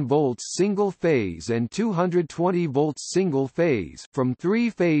 127 volts single-phase and 220 volts single-phase from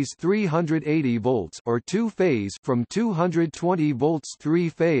 3-phase 380 volts or 2-phase from 220 volts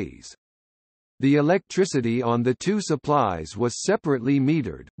 3-phase. The electricity on the two supplies was separately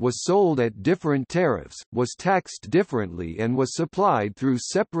metered, was sold at different tariffs, was taxed differently and was supplied through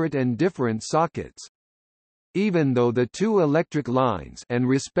separate and different sockets. Even though the two electric lines and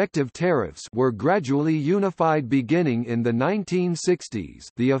respective tariffs were gradually unified beginning in the 1960s,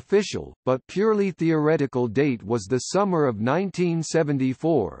 the official, but purely theoretical date was the summer of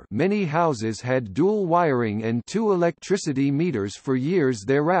 1974. Many houses had dual wiring and two electricity meters for years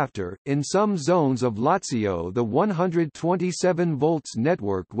thereafter. In some zones of Lazio, the 127 volts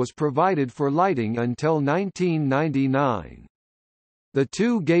network was provided for lighting until 1999. The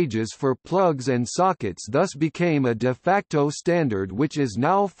two gauges for plugs and sockets thus became a de facto standard which is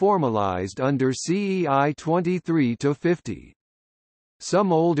now formalized under CEI 23-50.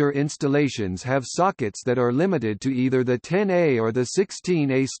 Some older installations have sockets that are limited to either the 10A or the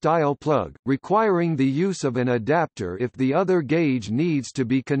 16A style plug, requiring the use of an adapter if the other gauge needs to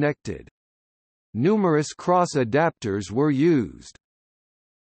be connected. Numerous cross adapters were used.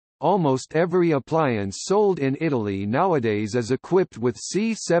 Almost every appliance sold in Italy nowadays is equipped with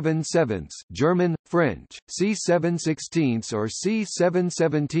C7/7 German, French, C7/16 or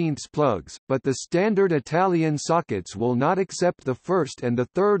C7/17 plugs, but the standard Italian sockets will not accept the first and the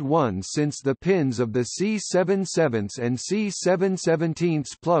third ones since the pins of the C7/7 and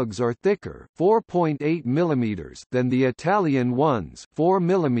C7/17 plugs are thicker 4.8 mm than the Italian ones 4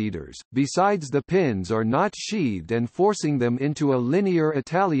 mm. Besides, the pins are not sheathed and forcing them into a linear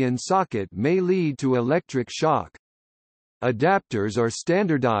Italian socket may lead to electric shock. Adapters are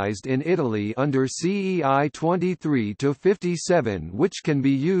standardized in Italy under CEI 23-57, which can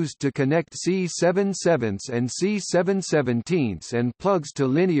be used to connect C7/7 and C7/17 and plugs to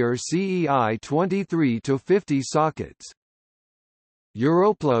linear CEI 23-50 sockets.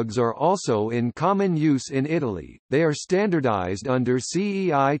 Europlugs are also in common use in Italy. They are standardized under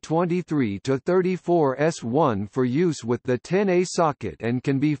CEI 23-34S1 for use with the 10A socket and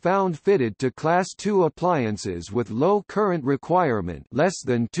can be found fitted to Class II appliances with low current requirement less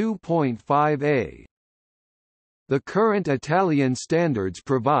than 2.5A. The current Italian standards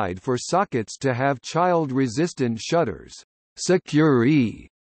provide for sockets to have child-resistant shutters. Secure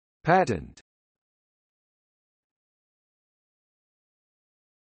patent.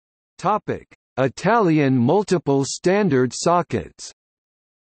 Topic: Italian multiple standard sockets.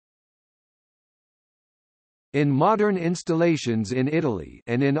 In modern installations in Italy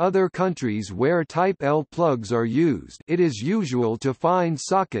and in other countries where Type L plugs are used, it is usual to find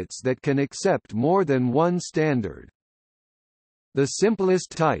sockets that can accept more than one standard. The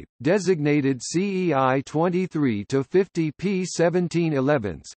simplest type, designated CEI 23-50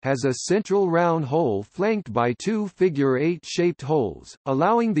 P1711s, has a central round hole flanked by two figure-8 shaped holes,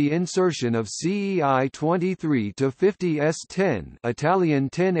 allowing the insertion of CEI 23-50 S10 Italian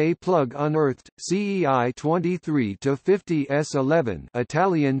 10A plug unearthed, CEI 23-50 S11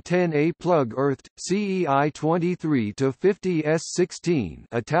 Italian 10A plug earthed, CEI 23-50 S16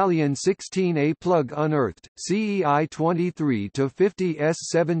 Italian 16A plug unearthed, CEI 23-50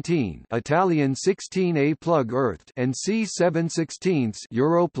 S17 Italian 16A plug earthed, and C7/16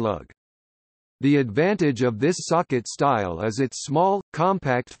 Europlug. The advantage of this socket style is its small,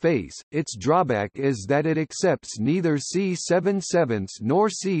 compact face. Its drawback is that it accepts neither C7/7 nor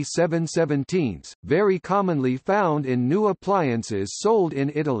C7/17, very commonly found in new appliances sold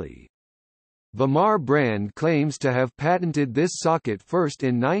in Italy. Vamar brand claims to have patented this socket first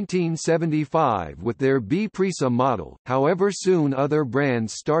in 1975 with their B-Prisa model, however soon other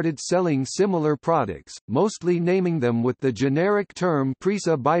brands started selling similar products, mostly naming them with the generic term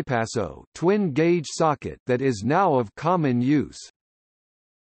Prisa Bipasso twin-gauge socket that is now of common use.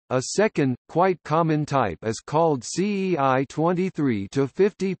 A second, quite common type is called CEI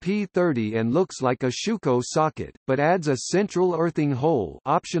 23-50 P30 and looks like a Schuko socket, but adds a central earthing hole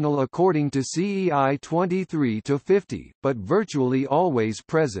optional according to CEI 23-50, but virtually always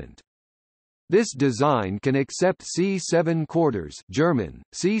present. This design can accept C7 quarters German,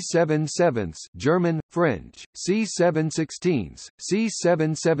 C7 sevenths German, French, C7 sixteenths,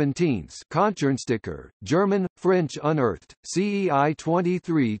 C7 seventeenths Konzernsticker, German, French unearthed, CEI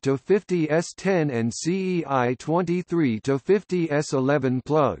 23-50 S10 and CEI 23-50 S11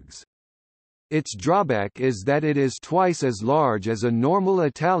 plugs. Its drawback is that it is twice as large as a normal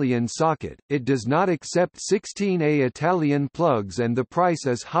Italian socket, it does not accept 16A Italian plugs and the price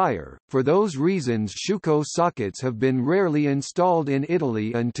is higher. For those reasons Schuko sockets have been rarely installed in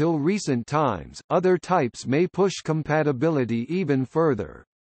Italy until recent times. Other types may push compatibility even further.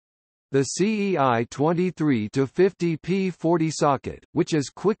 The CEI 23-50 P40 socket, which is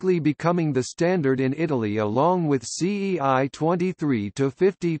quickly becoming the standard in Italy along with CEI 23-50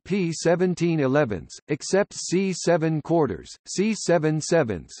 P17 11ths, accepts C7 quarters, C7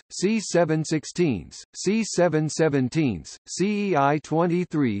 sevenths, C7 sixteenths, C7 seventeenths, CEI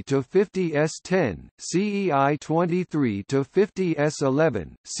 23-50 S10, CEI 23-50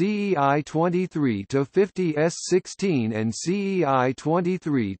 S11, CEI 23-50 S16 and CEI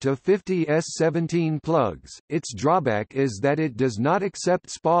 23-50 S17 plugs. Its drawback is that it does not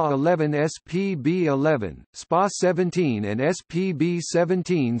accept SPA 11 SPB 11, SPA 17 and SPB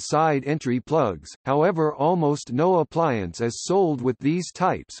 17 side entry plugs. However, almost no appliance is sold with these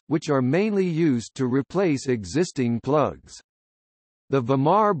types, which are mainly used to replace existing plugs. The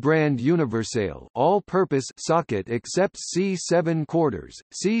Weimar brand Universale all-purpose socket accepts C7 quarters,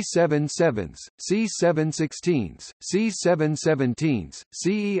 C7 sevenths, C7 sixteenths, C7 seventeenths,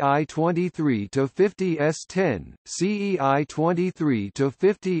 CEI 23-50 S10, CEI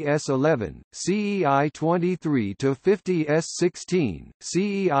 23-50 S11, CEI 23-50 S16,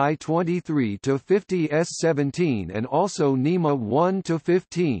 CEI 23-50 S17 and also NEMA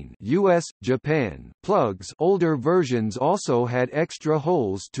 1-15 US, Japan plugs. Older versions also had extra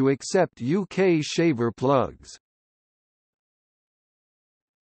holes to accept UK shaver plugs.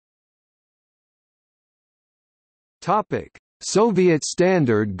 Topic: Soviet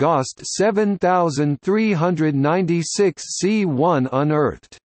standard GOST 7396 C1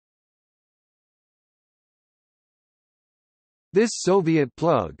 unearthed. This Soviet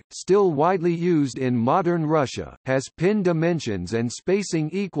plug, still widely used in modern Russia, has pin dimensions and spacing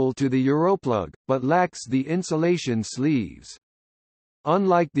equal to the Europlug, but lacks the insulation sleeves.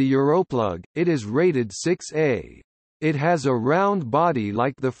 Unlike the Europlug, it is rated 6A. It has a round body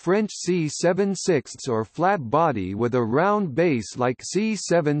like the French C7 sixths or flat body with a round base like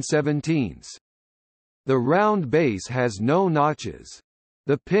C7 seventeenths. The round base has no notches.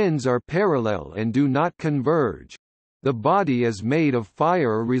 The pins are parallel and do not converge. The body is made of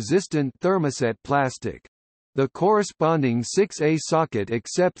fire-resistant thermoset plastic. The corresponding 6A socket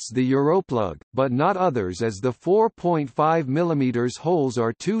accepts the Europlug, but not others as the 4.5 mm holes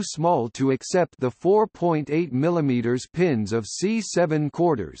are too small to accept the 4.8 mm pins of C7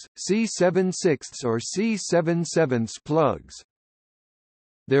 quarters, C7 sixths or C7 sevenths plugs.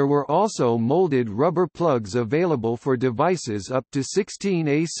 There were also molded rubber plugs available for devices up to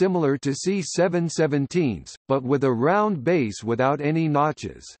 16A similar to C7 seventeenths, but with a round base without any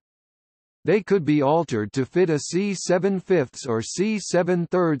notches. They could be altered to fit a C7 fifths or C7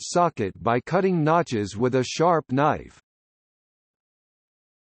 thirds socket by cutting notches with a sharp knife.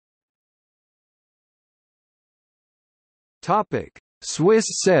 Topic: Swiss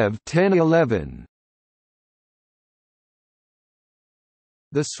SEV 1011.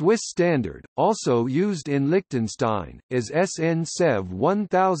 The Swiss standard, also used in Liechtenstein, is SN SEV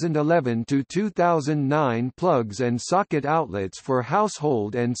 1011-2009 plugs and socket outlets for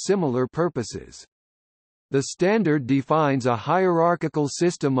household and similar purposes. The standard defines a hierarchical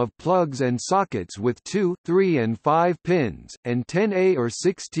system of plugs and sockets with 2, 3 and 5 pins, and 10A or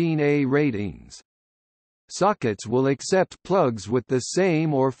 16A ratings. Sockets will accept plugs with the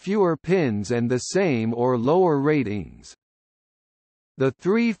same or fewer pins and the same or lower ratings. The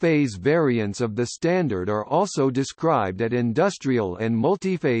three-phase variants of the standard are also described at Industrial and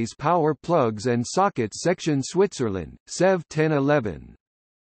Multiphase Power Plugs and Sockets section Switzerland, SEV 1011.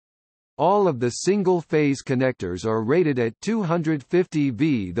 All of the single-phase connectors are rated at 250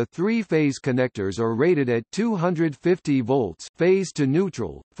 V. The three-phase connectors are rated at 250 volts phase to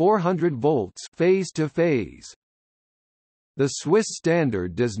neutral, 400 volts phase to phase. The Swiss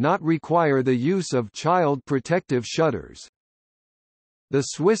standard does not require the use of child protective shutters. The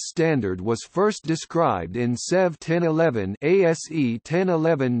Swiss standard was first described in SEV 1011 ASE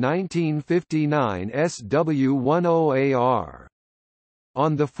 1011 1959 SW10AR.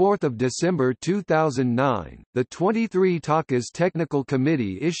 On 4 December 2009, the 23 TACA's Technical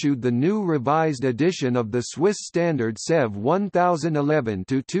Committee issued the new revised edition of the Swiss standard SEV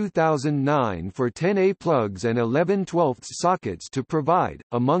 1011-2009 for 10A plugs and 11/12 sockets to provide,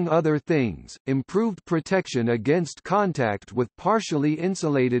 among other things, improved protection against contact with partially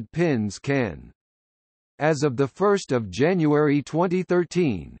insulated pins can. As of 1 January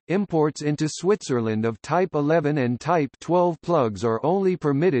 2013, imports into Switzerland of Type 11 and Type 12 plugs are only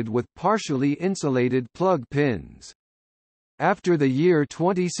permitted with partially insulated plug pins. After the year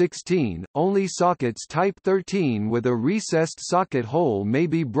 2016, only sockets Type 13 with a recessed socket hole may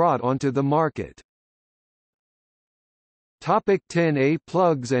be brought onto the market. 10A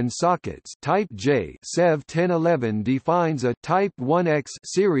plugs and sockets Type J SEV 1011 defines a Type 1X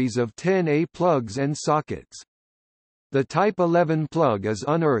series of 10A plugs and sockets. The Type 11 plug is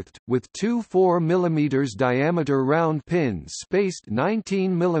unearthed, with two 4 mm diameter round pins spaced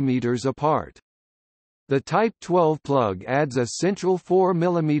 19 mm apart. The Type 12 plug adds a central 4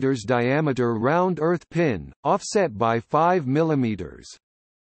 mm diameter round earth pin, offset by 5 mm.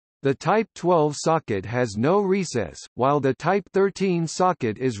 The Type 12 socket has no recess, while the Type 13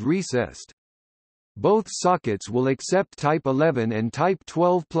 socket is recessed. Both sockets will accept Type 11 and Type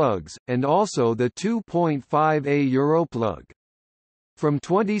 12 plugs, and also the 2.5A Euro plug. From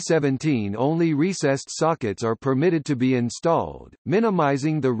 2017 only recessed sockets are permitted to be installed,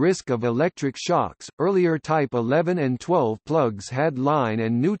 minimizing the risk of electric shocks. Earlier Type 11 and 12 plugs had line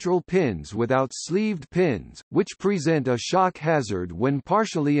and neutral pins without sleeved pins, which present a shock hazard when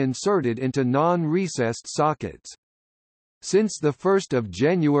partially inserted into non-recessed sockets. Since 1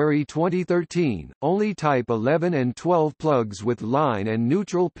 January 2013, only Type 11 and 12 plugs with line and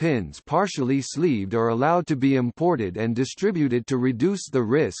neutral pins partially sleeved are allowed to be imported and distributed to reduce the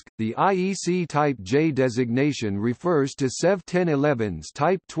risk. The IEC Type J designation refers to SEV 1011's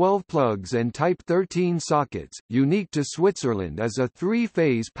Type 12 plugs and Type 13 sockets. Unique to Switzerland is a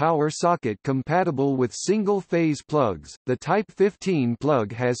three-phase power socket compatible with single-phase plugs. The Type 15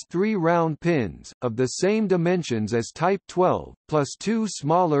 plug has three round pins, of the same dimensions as Type 12, plus two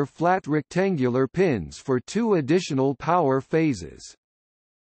smaller flat rectangular pins for two additional power phases.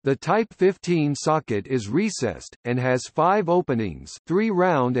 The Type 15 socket is recessed, and has 5 openings, 3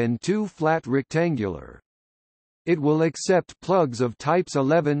 round and 2 flat rectangular. It will accept plugs of types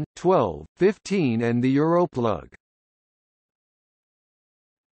 11, 12, 15 and the Euro plug.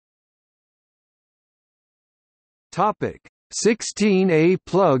 Topic: 16A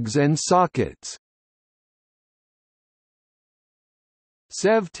plugs and sockets.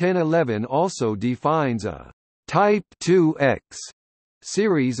 SEV 1011 also defines a Type 2X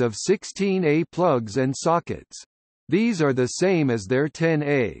series of 16A plugs and sockets. These are the same as their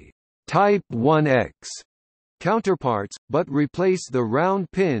 10A Type 1X counterparts, but replace the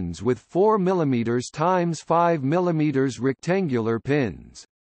round pins with 4 mm x 5 mm rectangular pins.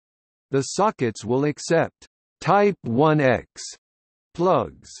 The sockets will accept Type 1X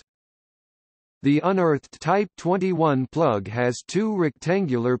plugs. The unearthed Type 21 plug has two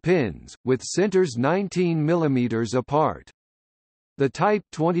rectangular pins, with centers 19 mm apart. The Type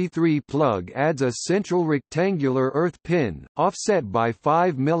 23 plug adds a central rectangular earth pin, offset by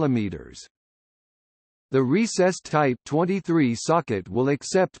 5 mm. The recessed Type 23 socket will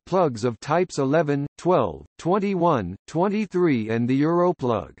accept plugs of types 11, 12, 21, 23 and the Euro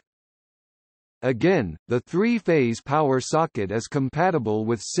plug. Again, the three-phase power socket is compatible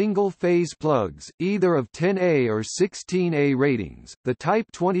with single-phase plugs, either of 10A or 16A ratings. The Type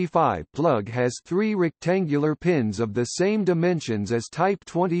 25 plug has three rectangular pins of the same dimensions as Type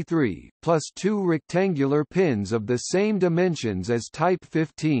 23, plus two rectangular pins of the same dimensions as Type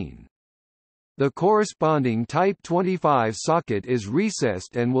 15. The corresponding Type 25 socket is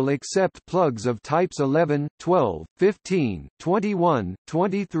recessed and will accept plugs of types 11, 12, 15, 21,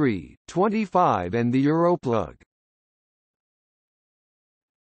 23, 25 and the Euro plug.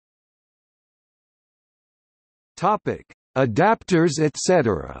 Topic: Adapters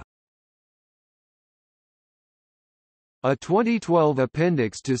etc. A 2012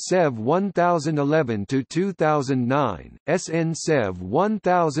 appendix to SEV 1011-2009, SN SEV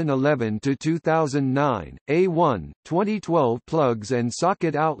 1011-2009, A1, 2012 plugs and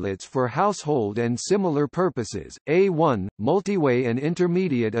socket outlets for household and similar purposes, A1, multiway and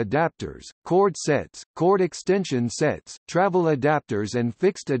intermediate adapters, cord sets, cord extension sets, travel adapters and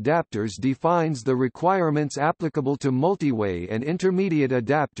fixed adapters defines the requirements applicable to multiway and intermediate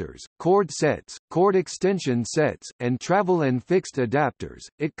adapters, cord sets, cord extension sets, and travel and fixed adapters.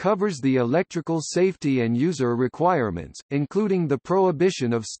 It covers the electrical safety and user requirements, including the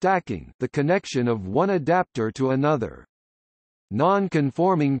prohibition of stacking, the connection of one adapter to another.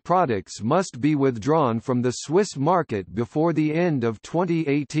 non-conforming products must be withdrawn from the Swiss market before the end of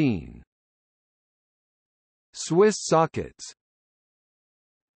 2018. Swiss sockets.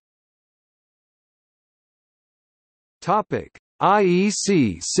 Topic: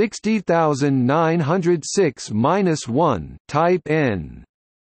 IEC 60906-1 Type N.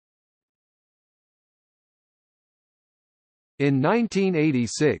 In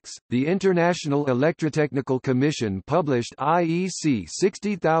 1986, the International Electrotechnical Commission published IEC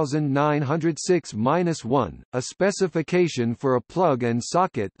 60906-1, a specification for a plug and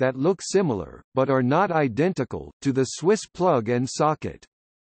socket that look similar, but are not identical, to the Swiss plug and socket.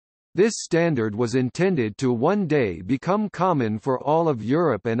 This standard was intended to one day become common for all of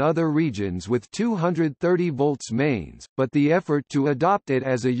Europe and other regions with 230 volts mains, but the effort to adopt it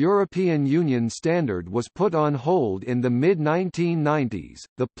as a European Union standard was put on hold in the mid-1990s.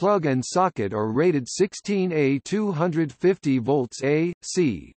 The plug and socket are rated 16A 250 volts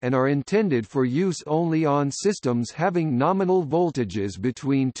AC, and are intended for use only on systems having nominal voltages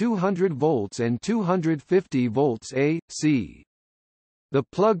between 200 volts and 250 volts AC. The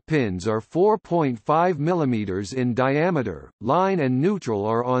plug pins are 4.5 mm in diameter, line and neutral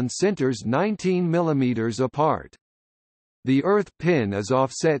are on centers 19 mm apart. The earth pin is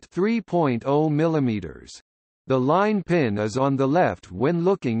offset 3.0 mm. The line pin is on the left when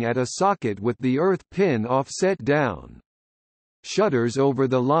looking at a socket with the earth pin offset down. Shutters over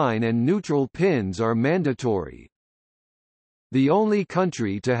the line and neutral pins are mandatory. The only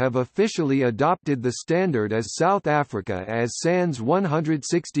country to have officially adopted the standard is South Africa as sans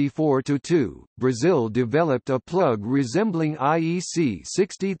 164-2. Brazil developed a plug resembling IEC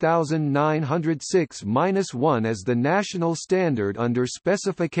 60906-1 as the national standard under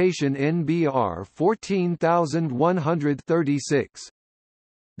specification NBR 14136.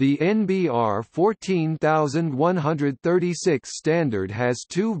 The NBR 14136 standard has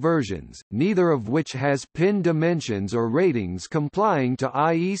two versions, neither of which has pin dimensions or ratings complying to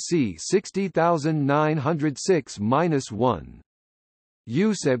IEC 60906-1.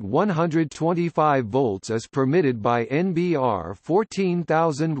 Use at 125 volts is permitted by NBR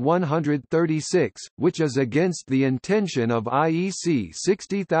 14136, which is against the intention of IEC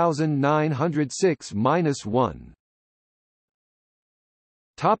 60906-1.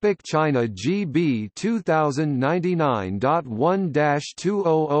 China GB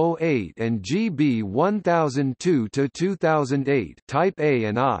 2099.1-2008 and GB 1002-2008 Type A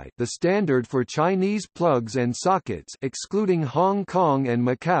and I. The standard for Chinese plugs and sockets, excluding Hong Kong and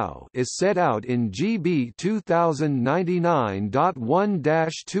Macau, is set out in GB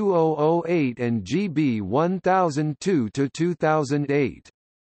 2099.1-2008 and GB 1002-2008.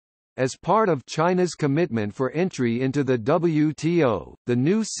 As part of China's commitment for entry into the WTO, the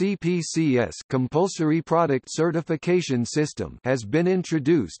new CPCS compulsory product certification system has been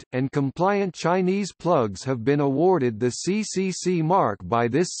introduced, and compliant Chinese plugs have been awarded the CCC mark by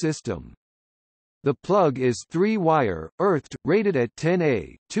this system. The plug is 3-wire, earthed, rated at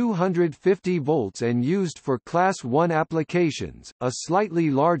 10A, 250 volts and used for Class 1 applications. A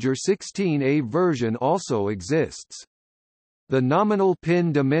slightly larger 16A version also exists. The nominal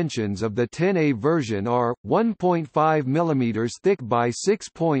pin dimensions of the 10A version are 1.5 mm thick by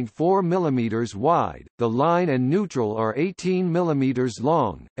 6.4 mm wide, the line and neutral are 18 mm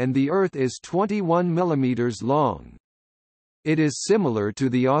long, and the earth is 21 mm long. It is similar to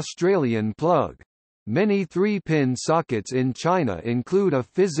the Australian plug. Many 3-pin sockets in China include a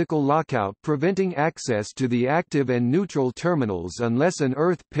physical lockout preventing access to the active and neutral terminals unless an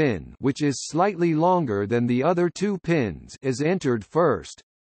earth pin, which is slightly longer than the other 2 pins, is entered first.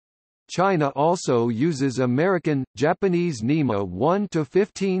 China also uses American, Japanese NEMA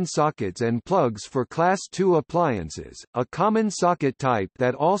 1-15 sockets and plugs for Class 2 appliances. A common socket type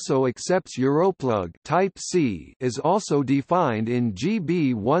that also accepts Europlug Type C is also defined in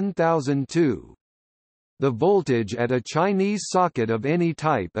GB 1002. The voltage at a Chinese socket of any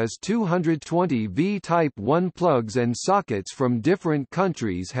type is 220 V. Type 1 plugs and sockets from different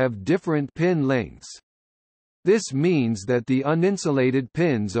countries have different pin lengths. This means that the uninsulated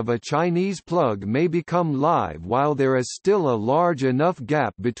pins of a Chinese plug may become live while there is still a large enough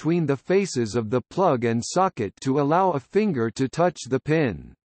gap between the faces of the plug and socket to allow a finger to touch the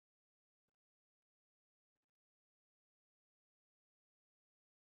pin.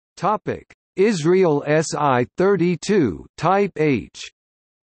 Israel SI-32 Type H.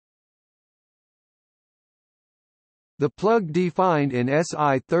 The plug defined in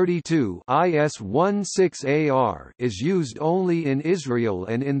SI-32 IS-16AR is used only in Israel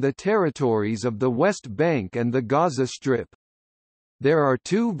and in the territories of the West Bank and the Gaza Strip. There are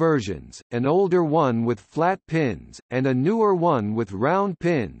two versions, an older one with flat pins, and a newer one with round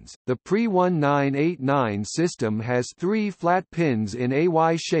pins. The pre-1989 system has three flat pins in a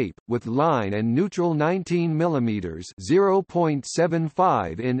Y shape, with line and neutral 19 mm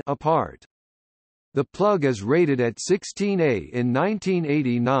 (0.75 in) apart. The plug is rated at 16A. In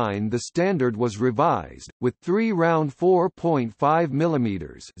 1989 the standard was revised, with three round 4.5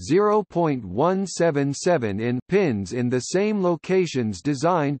 mm (0.177 in) pins in the same locations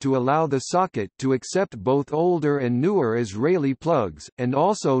designed to allow the socket to accept both older and newer Israeli plugs, and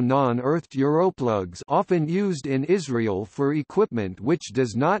also non-earthed Europlugs often used in Israel for equipment which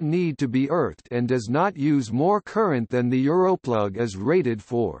does not need to be earthed and does not use more current than the Europlug is rated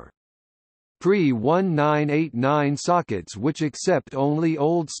for. Pre-1989 sockets which accept only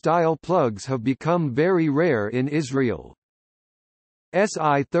old-style plugs have become very rare in Israel.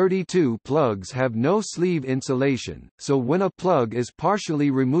 SI32 plugs have no sleeve insulation, so when a plug is partially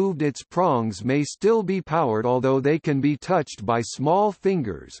removed its prongs may still be powered, although they can be touched by small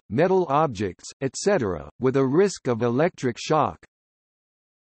fingers, metal objects, etc., with a risk of electric shock.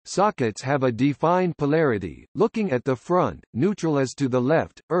 Sockets have a defined polarity, looking at the front, neutral is to the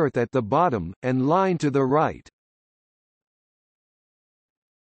left, earth at the bottom, and line to the right.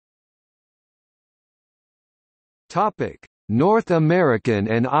 Topic: North American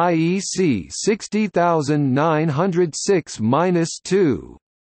and IEC 60906-2.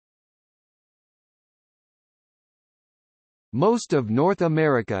 Most of North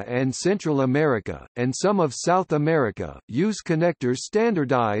America and Central America, and some of South America, use connectors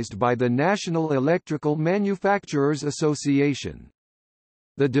standardized by the National Electrical Manufacturers Association.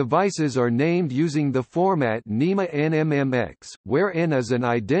 The devices are named using the format NEMA NMMX, where N is an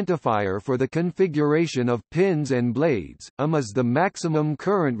identifier for the configuration of pins and blades, is the maximum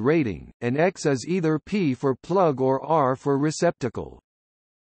current rating, and X is either P for plug or R for receptacle.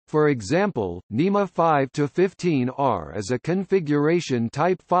 For example, NEMA 5-15R is a configuration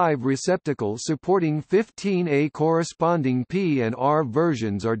Type 5 receptacle supporting 15A. Corresponding P and R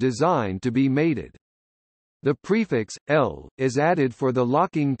versions are designed to be mated. The prefix L is added for the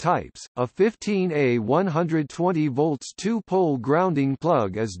locking types. A 15A 120 volts two-pole grounding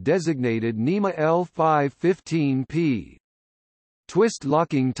plug is designated NEMA L515P. Twist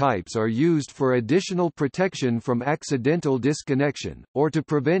locking types are used for additional protection from accidental disconnection, or to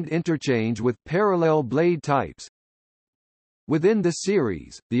prevent interchange with parallel blade types. Within the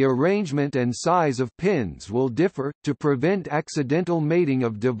series, the arrangement and size of pins will differ, to prevent accidental mating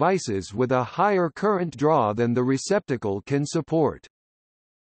of devices with a higher current draw than the receptacle can support.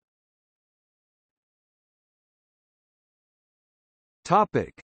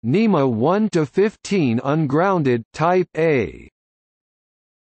 NEMA 1-15 ungrounded Type A.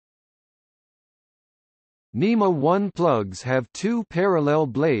 NEMA 1 plugs have two parallel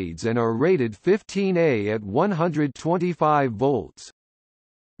blades and are rated 15A at 125 volts.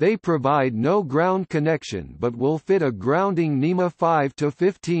 They provide no ground connection but will fit a grounding NEMA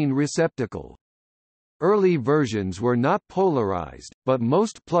 5-15 receptacle. Early versions were not polarized, but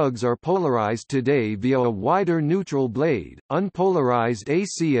most plugs are polarized today via a wider neutral blade. Unpolarized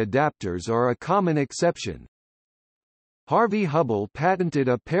AC adapters are a common exception. Harvey Hubbell patented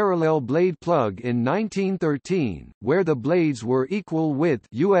a parallel blade plug in 1913, where the blades were equal width.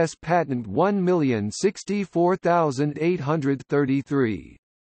 U.S. Patent 1,064,833.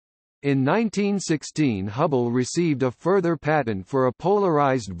 In 1916 Hubbell received a further patent for a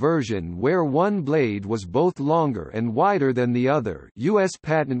polarized version where one blade was both longer and wider than the other. U.S.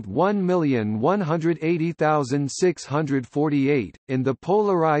 Patent 1,180,648. In the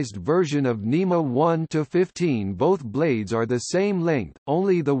polarized version of NEMA 1-15 both blades are the same length,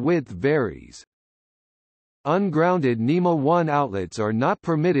 only the width varies. Ungrounded NEMA 1 outlets are not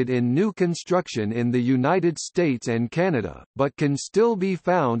permitted in new construction in the United States and Canada, but can still be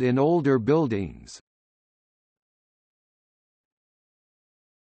found in older buildings.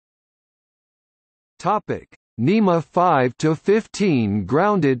 NEMA 5-15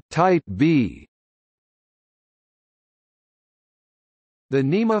 grounded Type B. The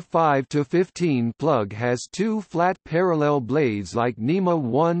NEMA 5-15 plug has two flat parallel blades like NEMA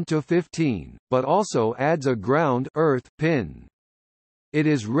 1-15, but also adds a ground earth pin. It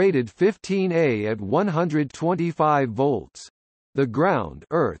is rated 15A at 125 volts. The ground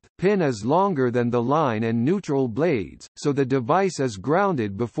earth pin is longer than the line and neutral blades, so the device is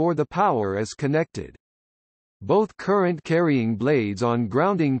grounded before the power is connected. Both current-carrying blades on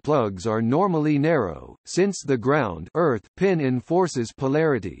grounding plugs are normally narrow, since the ground earth pin enforces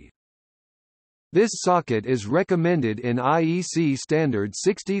polarity. This socket is recommended in IEC standard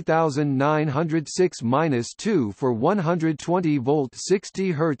 60906-2 for 120-volt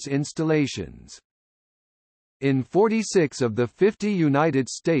 60 Hz installations. In 46 of the 50 United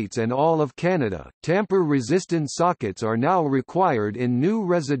States and all of Canada, tamper-resistant sockets are now required in new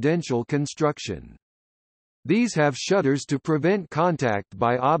residential construction. These have shutters to prevent contact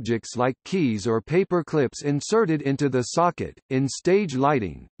by objects like keys or paper clips inserted into the socket. In stage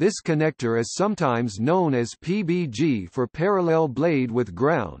lighting, this connector is sometimes known as PBG for parallel blade with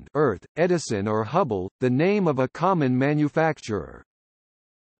ground, earth, Edison or Hubble, the name of a common manufacturer.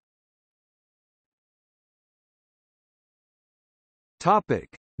 Topic: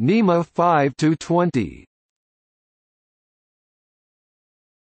 NEMA 5-20.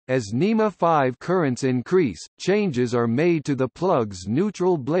 As NEMA 5 currents increase, changes are made to the plug's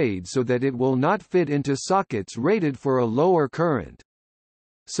neutral blade so that it will not fit into sockets rated for a lower current.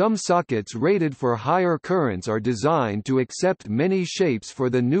 Some sockets rated for higher currents are designed to accept many shapes for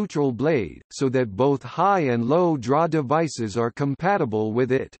the neutral blade, so that both high and low draw devices are compatible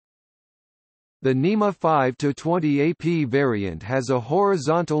with it. The NEMA 5-20 AP variant has a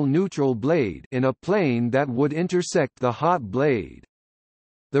horizontal neutral blade in a plane that would intersect the hot blade.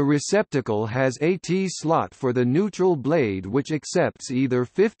 The receptacle has a T-slot for the neutral blade which accepts either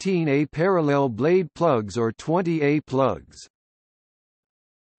 15A parallel blade plugs or 20A plugs.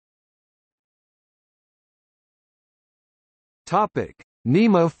 Topic: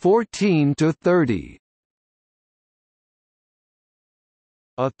 NEMA 14-30.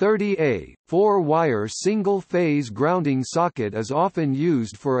 A 30A, 4-wire single-phase grounding socket is often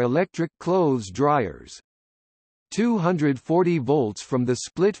used for electric clothes dryers. 240 volts from the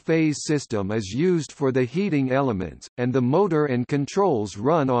split-phase system is used for the heating elements, and the motor and controls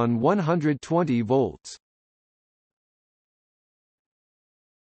run on 120 volts.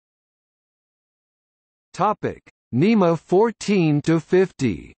 Topic: NEMA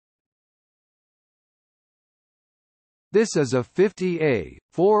 14-50. This is a 50A,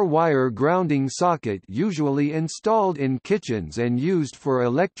 4-wire grounding socket usually installed in kitchens and used for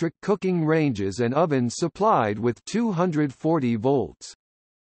electric cooking ranges and ovens supplied with 240 volts.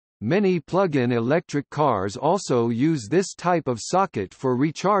 Many plug-in electric cars also use this type of socket for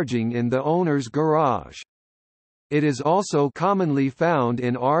recharging in the owner's garage. It is also commonly found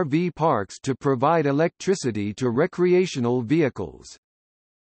in RV parks to provide electricity to recreational vehicles.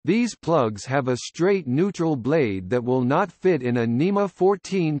 These plugs have a straight neutral blade that will not fit in a NEMA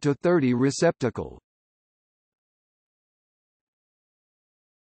 14-30 receptacle.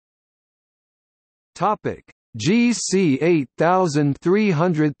 Topic: GC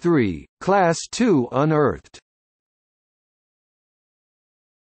 8303, Class II unearthed.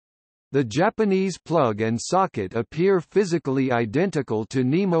 The Japanese plug and socket appear physically identical to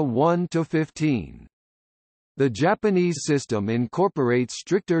NEMA 1-15. The Japanese system incorporates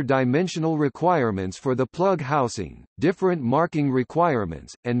stricter dimensional requirements for the plug housing, different marking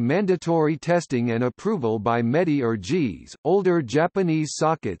requirements, and mandatory testing and approval by METI or GES. Older Japanese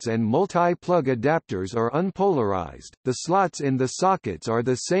sockets and multi-plug adapters are unpolarized. The slots in the sockets are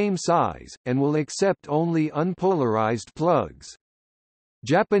the same size, and will accept only unpolarized plugs.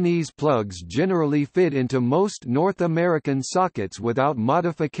 Japanese plugs generally fit into most North American sockets without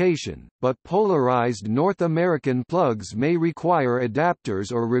modification, but polarized North American plugs may require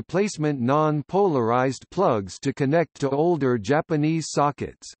adapters or replacement non-polarized plugs to connect to older Japanese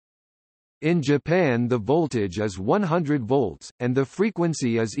sockets. In Japan the voltage is 100 volts, and the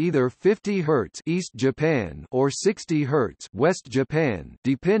frequency is either 50 Hz East Japan or 60 Hz West Japan,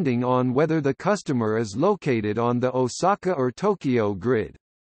 depending on whether the customer is located on the Osaka or Tokyo grid.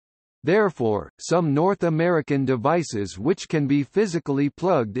 Therefore, some North American devices which can be physically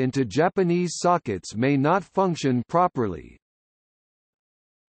plugged into Japanese sockets may not function properly.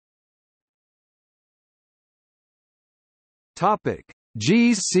 Topic: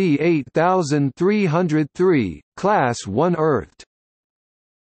 GC 8303, Class I unearthed.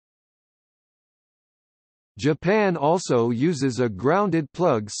 Japan also uses a grounded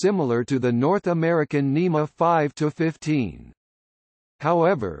plug similar to the North American NEMA 5-15.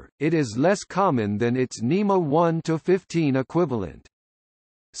 However, it is less common than its NEMA 1-15 equivalent.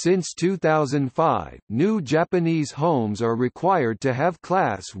 Since 2005, new Japanese homes are required to have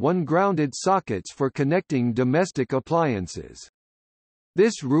Class I grounded sockets for connecting domestic appliances.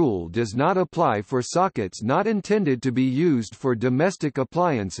 This rule does not apply for sockets not intended to be used for domestic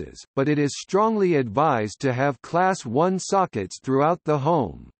appliances, but it is strongly advised to have Class I sockets throughout the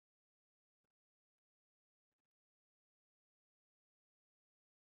home.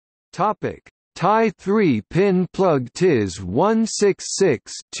 Topic: Tie 3-pin plug TIS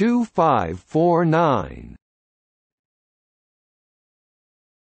 166-2549.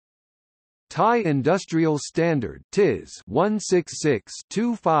 Thai Industrial Standard TIS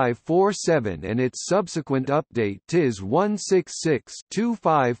 166-2547 and its subsequent update TIS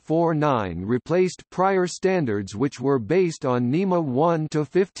 166-2549 replaced prior standards which were based on NEMA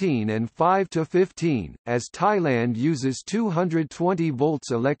 1-15 and 5-15, as Thailand uses 220 volts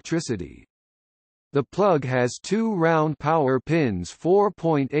electricity. The plug has two round power pins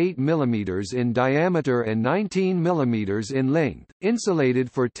 4.8 mm in diameter and 19 mm in length, insulated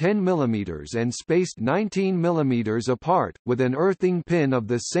for 10 mm and spaced 19 mm apart, with an earthing pin of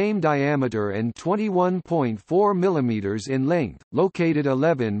the same diameter and 21.4 mm in length, located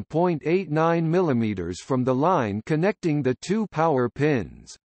 11.89 mm from the line connecting the two power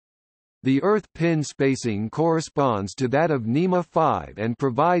pins. The earth pin spacing corresponds to that of NEMA 5 and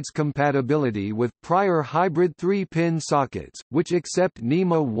provides compatibility with prior hybrid 3-pin sockets, which accept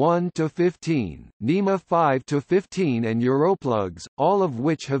NEMA 1-15, NEMA 5-15 and Europlugs, all of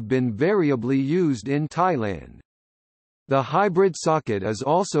which have been variably used in Thailand. The hybrid socket is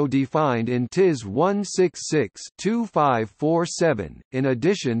also defined in TIS 166-2547, in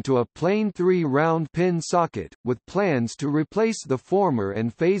addition to a plain 3-round pin socket, with plans to replace the former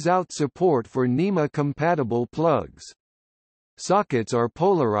and phase out support for NEMA-compatible plugs. Sockets are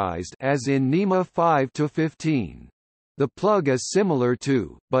polarized as in NEMA 5-15. The plug is similar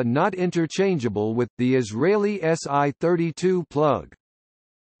to, but not interchangeable with, the Israeli SI32 plug.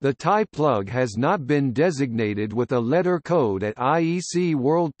 The Thai plug has not been designated with a letter code at IEC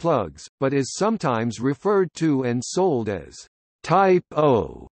World Plugs, but is sometimes referred to and sold as Type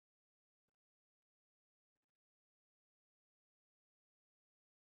O.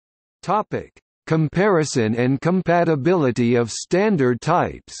 Topic: Comparison and compatibility of standard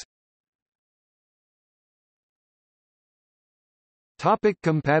types. Topic: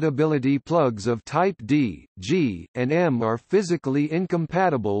 compatibility. Plugs of type D, G, and M are physically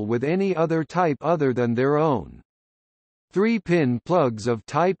incompatible with any other type other than their own. 3-pin plugs of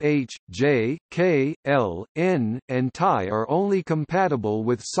type H, J, K, L, N, and Ti are only compatible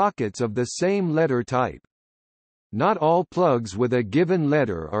with sockets of the same letter type. Not all plugs with a given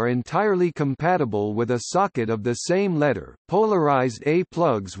letter are entirely compatible with a socket of the same letter. Polarized A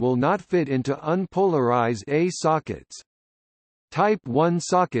plugs will not fit into unpolarized A sockets. Type 1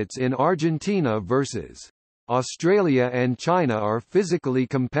 sockets in Argentina versus Australia and China are physically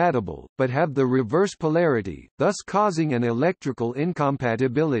compatible, but have the reverse polarity, thus causing an electrical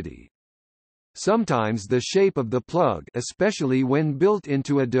incompatibility. Sometimes the shape of the plug, especially when built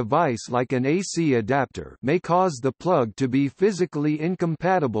into a device like an AC adapter, may cause the plug to be physically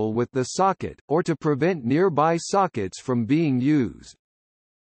incompatible with the socket, or to prevent nearby sockets from being used.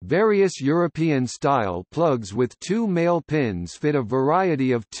 Various European-style plugs with two male pins fit a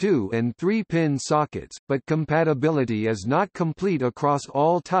variety of 2- and 3-pin sockets, but compatibility is not complete across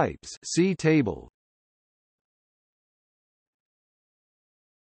all types. See table.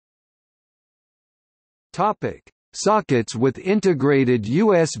 Topic: Sockets with integrated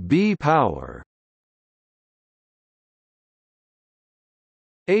USB power.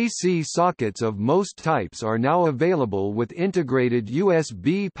 AC sockets of most types are now available with integrated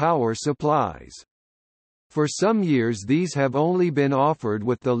USB power supplies. For some years these have only been offered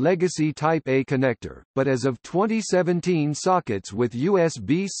with the legacy Type A connector, but as of 2017 sockets with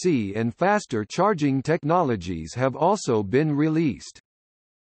USB-C and faster charging technologies have also been released.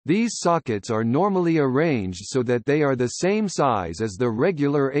 These sockets are normally arranged so that they are the same size as the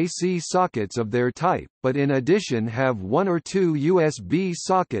regular AC sockets of their type, but in addition have 1 or 2 USB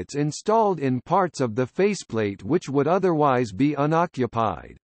sockets installed in parts of the faceplate which would otherwise be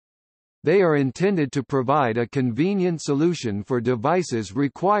unoccupied. They are intended to provide a convenient solution for devices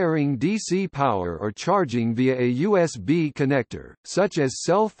requiring DC power or charging via a USB connector, such as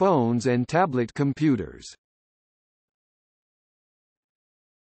cell phones and tablet computers.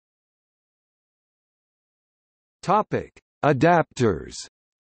 Topic: Adapters.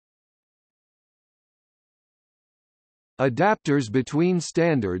 Adapters between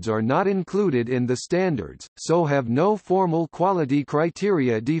standards are not included in the standards, so have no formal quality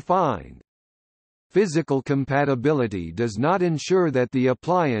criteria defined. Physical compatibility does not ensure that the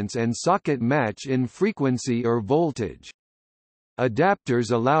appliance and socket match in frequency or voltage.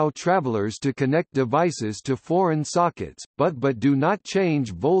 Adapters allow travelers to connect devices to foreign sockets, but do not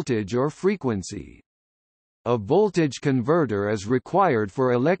change voltage or frequency. A voltage converter is required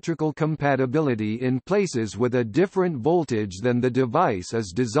for electrical compatibility in places with a different voltage than the device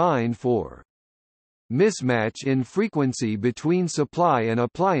is designed for. Mismatch in frequency between supply and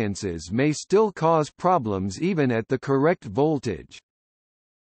appliances may still cause problems even at the correct voltage.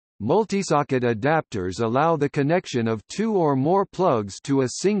 Multisocket adapters allow the connection of two or more plugs to a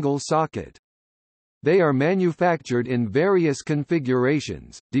single socket. They are manufactured in various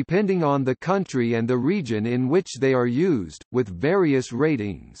configurations, depending on the country and the region in which they are used, with various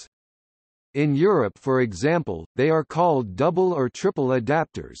ratings. In Europe, for example, they are called double or triple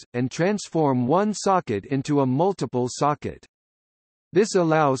adapters, and transform one socket into a multiple socket. This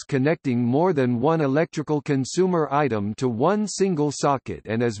allows connecting more than one electrical consumer item to one single socket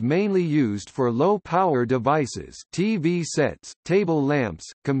and is mainly used for low-power devices, TV sets, table lamps,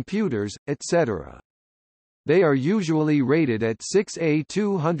 computers, etc. They are usually rated at 6A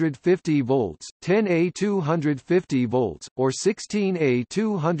 250 volts, 10A 250 volts, or 16A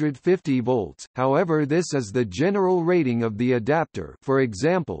 250 volts. However, this is the general rating of the adapter. For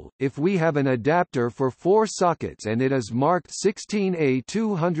example, if we have an adapter for 4 sockets and it is marked 16A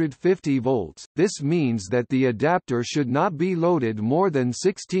 250 volts, this means that the adapter should not be loaded more than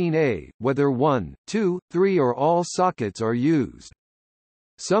 16A, whether 1, 2, 3 or all sockets are used.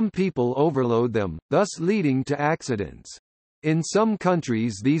 Some people overload them, thus leading to accidents. In some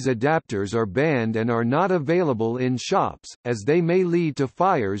countries these adapters are banned and are not available in shops, as they may lead to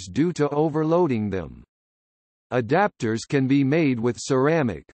fires due to overloading them. Adapters can be made with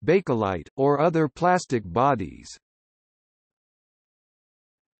ceramic, bakelite, or other plastic bodies.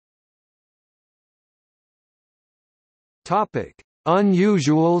 Topic: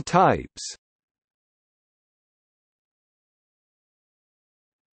 Unusual types.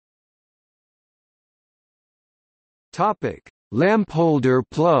 Topic: Lampholder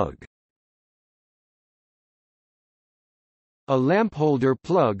plug. A lampholder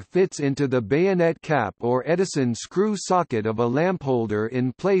plug fits into the bayonet cap or Edison screw socket of a lampholder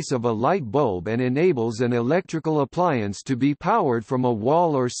in place of a light bulb and enables an electrical appliance to be powered from a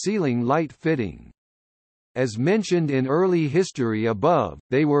wall or ceiling light fitting. As mentioned in early history above,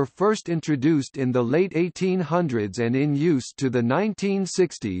 they were first introduced in the late 1800s and in use to the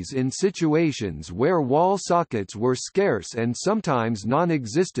 1960s in situations where wall sockets were scarce and sometimes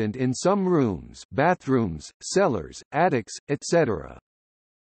non-existent in some rooms, bathrooms, cellars, attics, etc.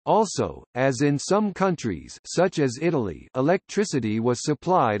 Also, as in some countries such as Italy, electricity was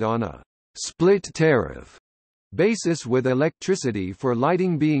supplied on a split tariff basis, with electricity for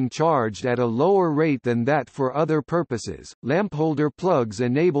lighting being charged at a lower rate than that for other purposes. Lampholder plugs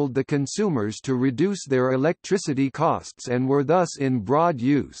enabled the consumers to reduce their electricity costs and were thus in broad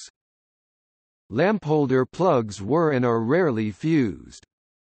use. Lampholder plugs were and are rarely fused.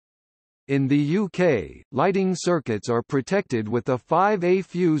 In the UK, lighting circuits are protected with a 5A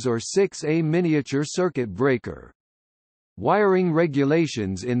fuse or 6A miniature circuit breaker. Wiring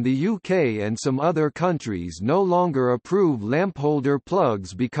regulations in the UK and some other countries no longer approve lampholder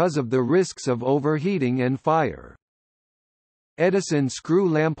plugs because of the risks of overheating and fire. Edison screw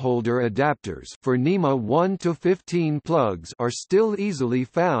lampholder adapters for NEMA 1 to 15 plugs are still easily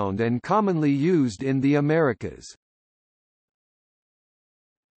found and commonly used in the Americas.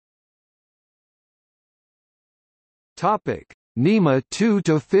 Topic: NEMA 2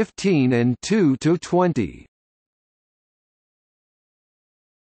 to 15 and 2 to 20.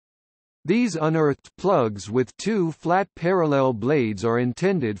 These unearthed plugs with two flat parallel blades are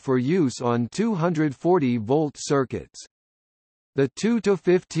intended for use on 240-volt circuits. The 2 to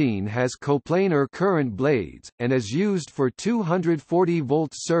 15 has coplanar current blades, and is used for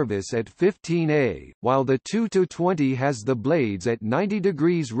 240-volt service at 15A, while the 2 to 20 has the blades at 90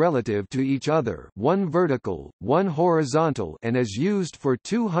 degrees relative to each other, one vertical, one horizontal, and is used for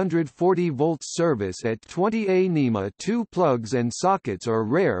 240-volt service at 20A. NEMA 2 plugs and sockets are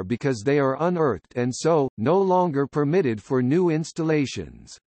rare because they are unearthed and so, no longer permitted for new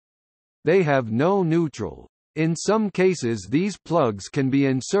installations. They have no neutral. In some cases these plugs can be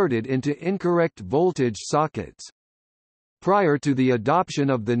inserted into incorrect voltage sockets. Prior to the adoption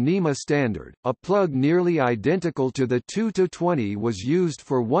of the NEMA standard, a plug nearly identical to the 2 to 20 was used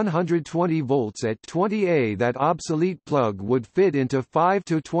for 120 volts at 20A. That obsolete plug would fit into 5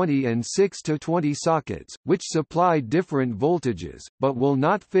 to 20 and 6 to 20 sockets, which supply different voltages, but will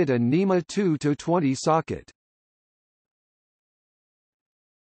not fit a NEMA 2 to 20 socket.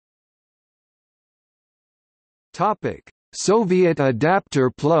 Topic: Soviet adapter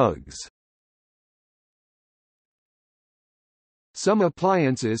plugs. Some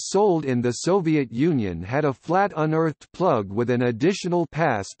appliances sold in the Soviet Union had a flat unearthed plug with an additional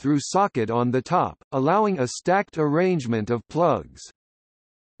pass-through socket on the top, allowing a stacked arrangement of plugs.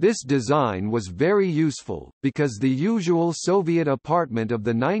 This design was very useful, because the usual Soviet apartment of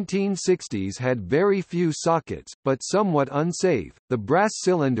the 1960s had very few sockets, but somewhat unsafe. The brass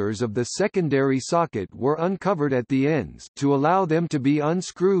cylinders of the secondary socket were uncovered at the ends to allow them to be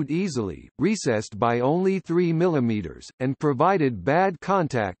unscrewed easily, recessed by only 3 mm, and provided bad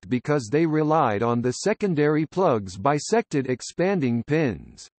contact because they relied on the secondary plug's bisected expanding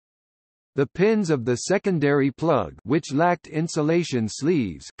pins. The pins of the secondary plug, which lacked insulation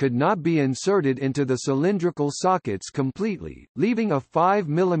sleeves, could not be inserted into the cylindrical sockets completely, leaving a 5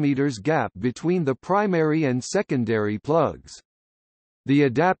 mm gap between the primary and secondary plugs. The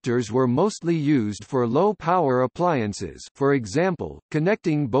adapters were mostly used for low-power appliances, for example,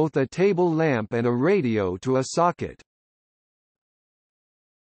 connecting both a table lamp and a radio to a socket.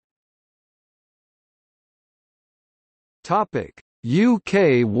 Topic: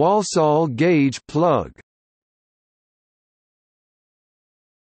 UK Walsall gauge plug.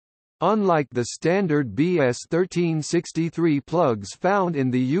 Unlike the standard BS1363 plugs found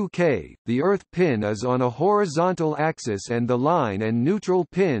in the UK, the earth pin is on a horizontal axis and the line and neutral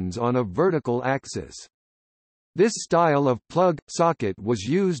pins on a vertical axis. This style of plug-socket was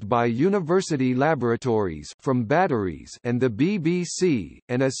used by university laboratories from batteries and the BBC,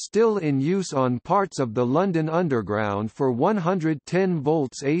 and is still in use on parts of the London Underground for 110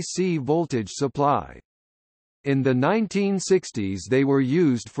 volts AC voltage supply. In the 1960s they were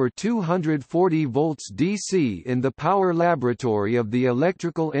used for 240 volts DC in the power laboratory of the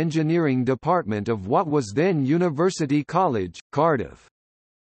Electrical Engineering Department of what was then University College, Cardiff.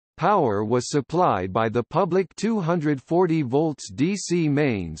 Power was supplied by the public 240 volts DC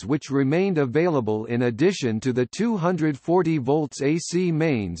mains, which remained available in addition to the 240 volts AC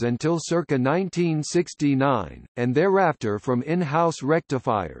mains until circa 1969, and thereafter from in-house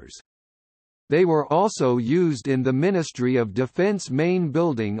rectifiers. They were also used in the Ministry of Defence main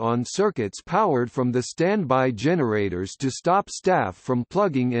building on circuits powered from the standby generators to stop staff from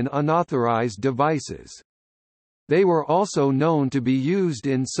plugging in unauthorised devices. They were also known to be used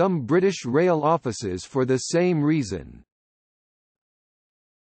in some British rail offices for the same reason.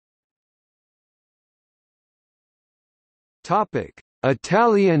 Topic: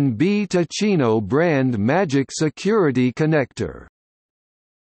 Italian B Ticino brand Magic Security Connector.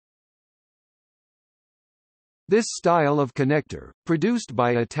 This style of connector, produced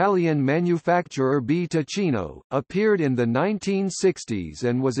by Italian manufacturer B Ticino, appeared in the 1960s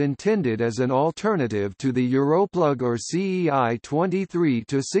and was intended as an alternative to the Europlug or CEI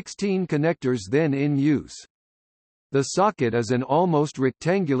 23-16 connectors then in use. The socket is an almost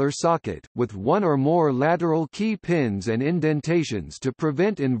rectangular socket, with one or more lateral key pins and indentations to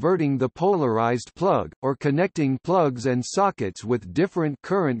prevent inverting the polarized plug, or connecting plugs and sockets with different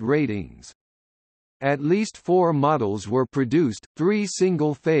current ratings. At least 4 models were produced, 3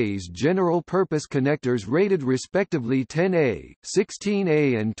 single-phase general-purpose connectors rated respectively 10A,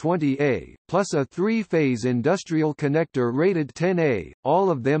 16A and 20A, plus a 3-phase industrial connector rated 10A.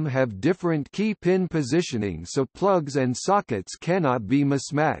 All of them have different key pin positioning so plugs and sockets cannot be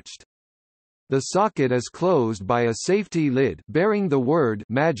mismatched. The socket is closed by a safety lid bearing the word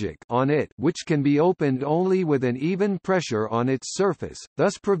 "Magic" on it, which can be opened only with an even pressure on its surface,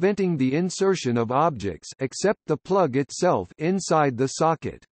 thus preventing the insertion of objects except the plug itself inside the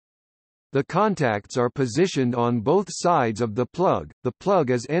socket. The contacts are positioned on both sides of the plug. The plug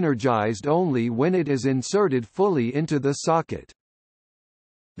is energized only when it is inserted fully into the socket.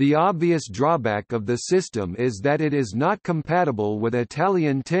 The obvious drawback of the system is that it is not compatible with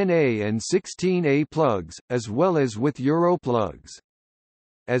Italian 10A and 16A plugs, as well as with Europlugs.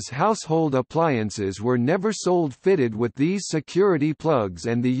 As household appliances were never sold fitted with these security plugs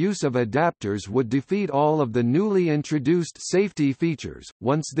and the use of adapters would defeat all of the newly introduced safety features,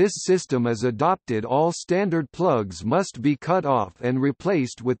 once this system is adopted all standard plugs must be cut off and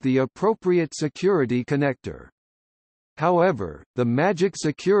replaced with the appropriate security connector. However, the Magic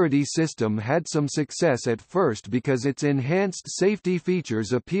security system had some success at first because its enhanced safety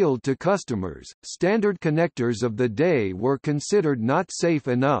features appealed to customers. Standard connectors of the day were considered not safe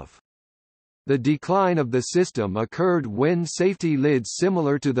enough. The decline of the system occurred when safety lids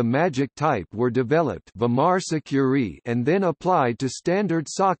similar to the Magic type were developed, Vamar Securi, and then applied to standard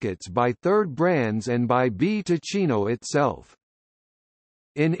sockets by third brands and by B Ticino itself.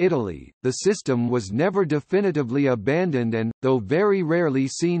 In Italy, the system was never definitively abandoned and, though very rarely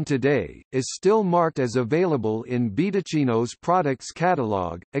seen today, is still marked as available in B Ticino's products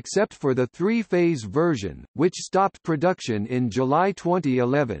catalogue, except for the 3-phase version, which stopped production in July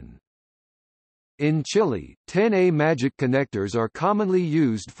 2011. In Chile, 10A magic connectors are commonly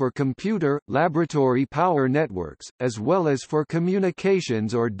used for computer, laboratory power networks, as well as for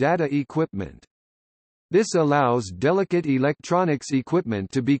communications or data equipment. This allows delicate electronics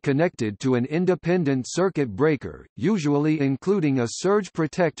equipment to be connected to an independent circuit breaker, usually including a surge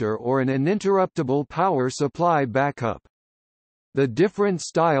protector or an uninterruptible power supply backup. The different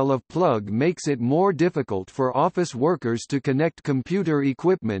style of plug makes it more difficult for office workers to connect computer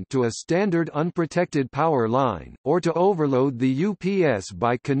equipment to a standard unprotected power line, or to overload the UPS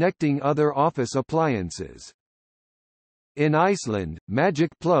by connecting other office appliances. In Iceland,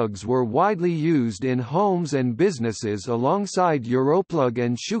 magic plugs were widely used in homes and businesses alongside Europlug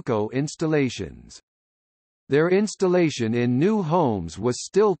and Schuko installations. Their installation in new homes was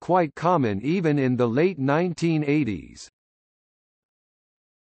still quite common even in the late 1980s.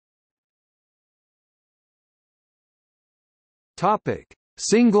 Topic: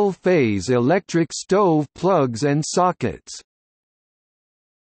 Single-phase electric stove plugs and sockets.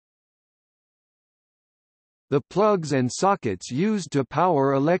 The plugs and sockets used to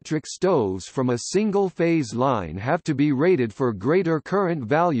power electric stoves from a single-phase line have to be rated for greater current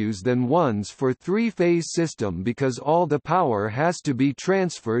values than ones for three-phase system because all the power has to be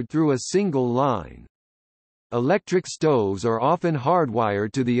transferred through a single line. Electric stoves are often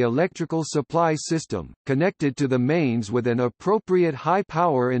hardwired to the electrical supply system, connected to the mains with an appropriate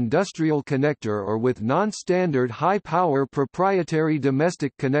high-power industrial connector or with non-standard high-power proprietary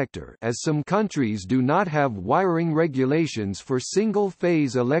domestic connector, as some countries do not have wiring regulations for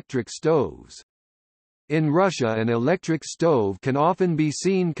single-phase electric stoves. In Russia, an electric stove can often be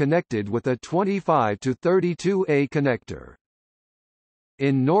seen connected with a 25 to 32A connector.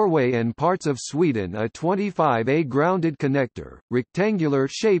 In Norway and parts of Sweden, a 25A grounded connector, rectangular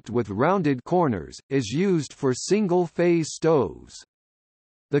shaped with rounded corners, is used for single-phase stoves.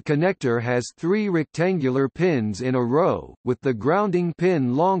 The connector has 3 rectangular pins in a row, with the grounding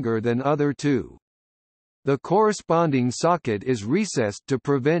pin longer than other 2. The corresponding socket is recessed to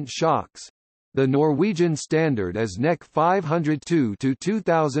prevent shocks. The Norwegian standard is NEC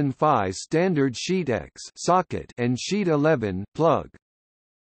 502-2005 standard sheet X socket and sheet 11 plug.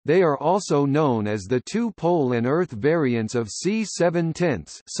 They are also known as the two-pole and earth variants of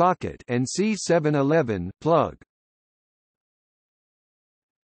C7/10 socket and C711 plug.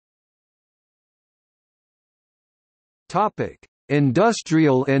 Topic: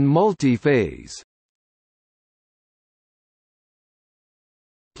 Industrial and multiphase.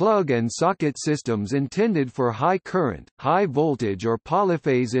 Plug and socket systems intended for high current, high voltage or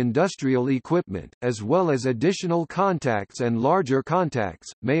polyphase industrial equipment, as well as additional contacts and larger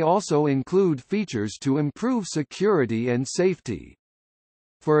contacts, may also include features to improve security and safety.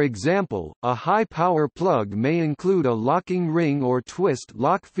 For example, a high-power plug may include a locking ring or twist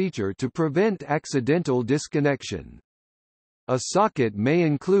lock feature to prevent accidental disconnection. A socket may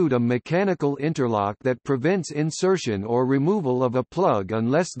include a mechanical interlock that prevents insertion or removal of a plug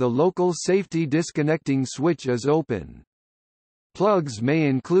unless the local safety disconnecting switch is open. Plugs may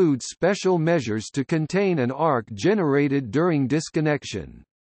include special measures to contain an arc generated during disconnection.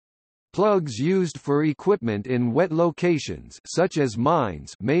 Plugs used for equipment in wet locations such as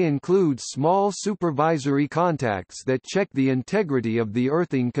mines may include small supervisory contacts that check the integrity of the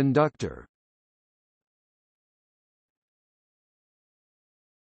earthing conductor.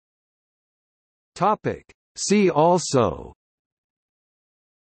 Topic: See also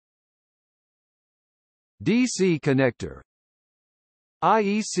DC connector,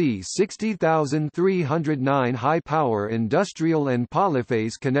 IEC 60309 high-power industrial and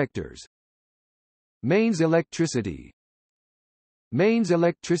polyphase connectors, Mains electricity. Mains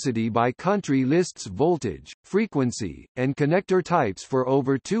electricity by country lists voltage, frequency, and connector types for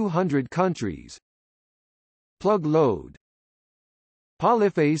over 200 countries. Plug load.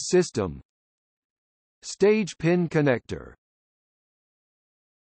 Polyphase system. Stage pin connector.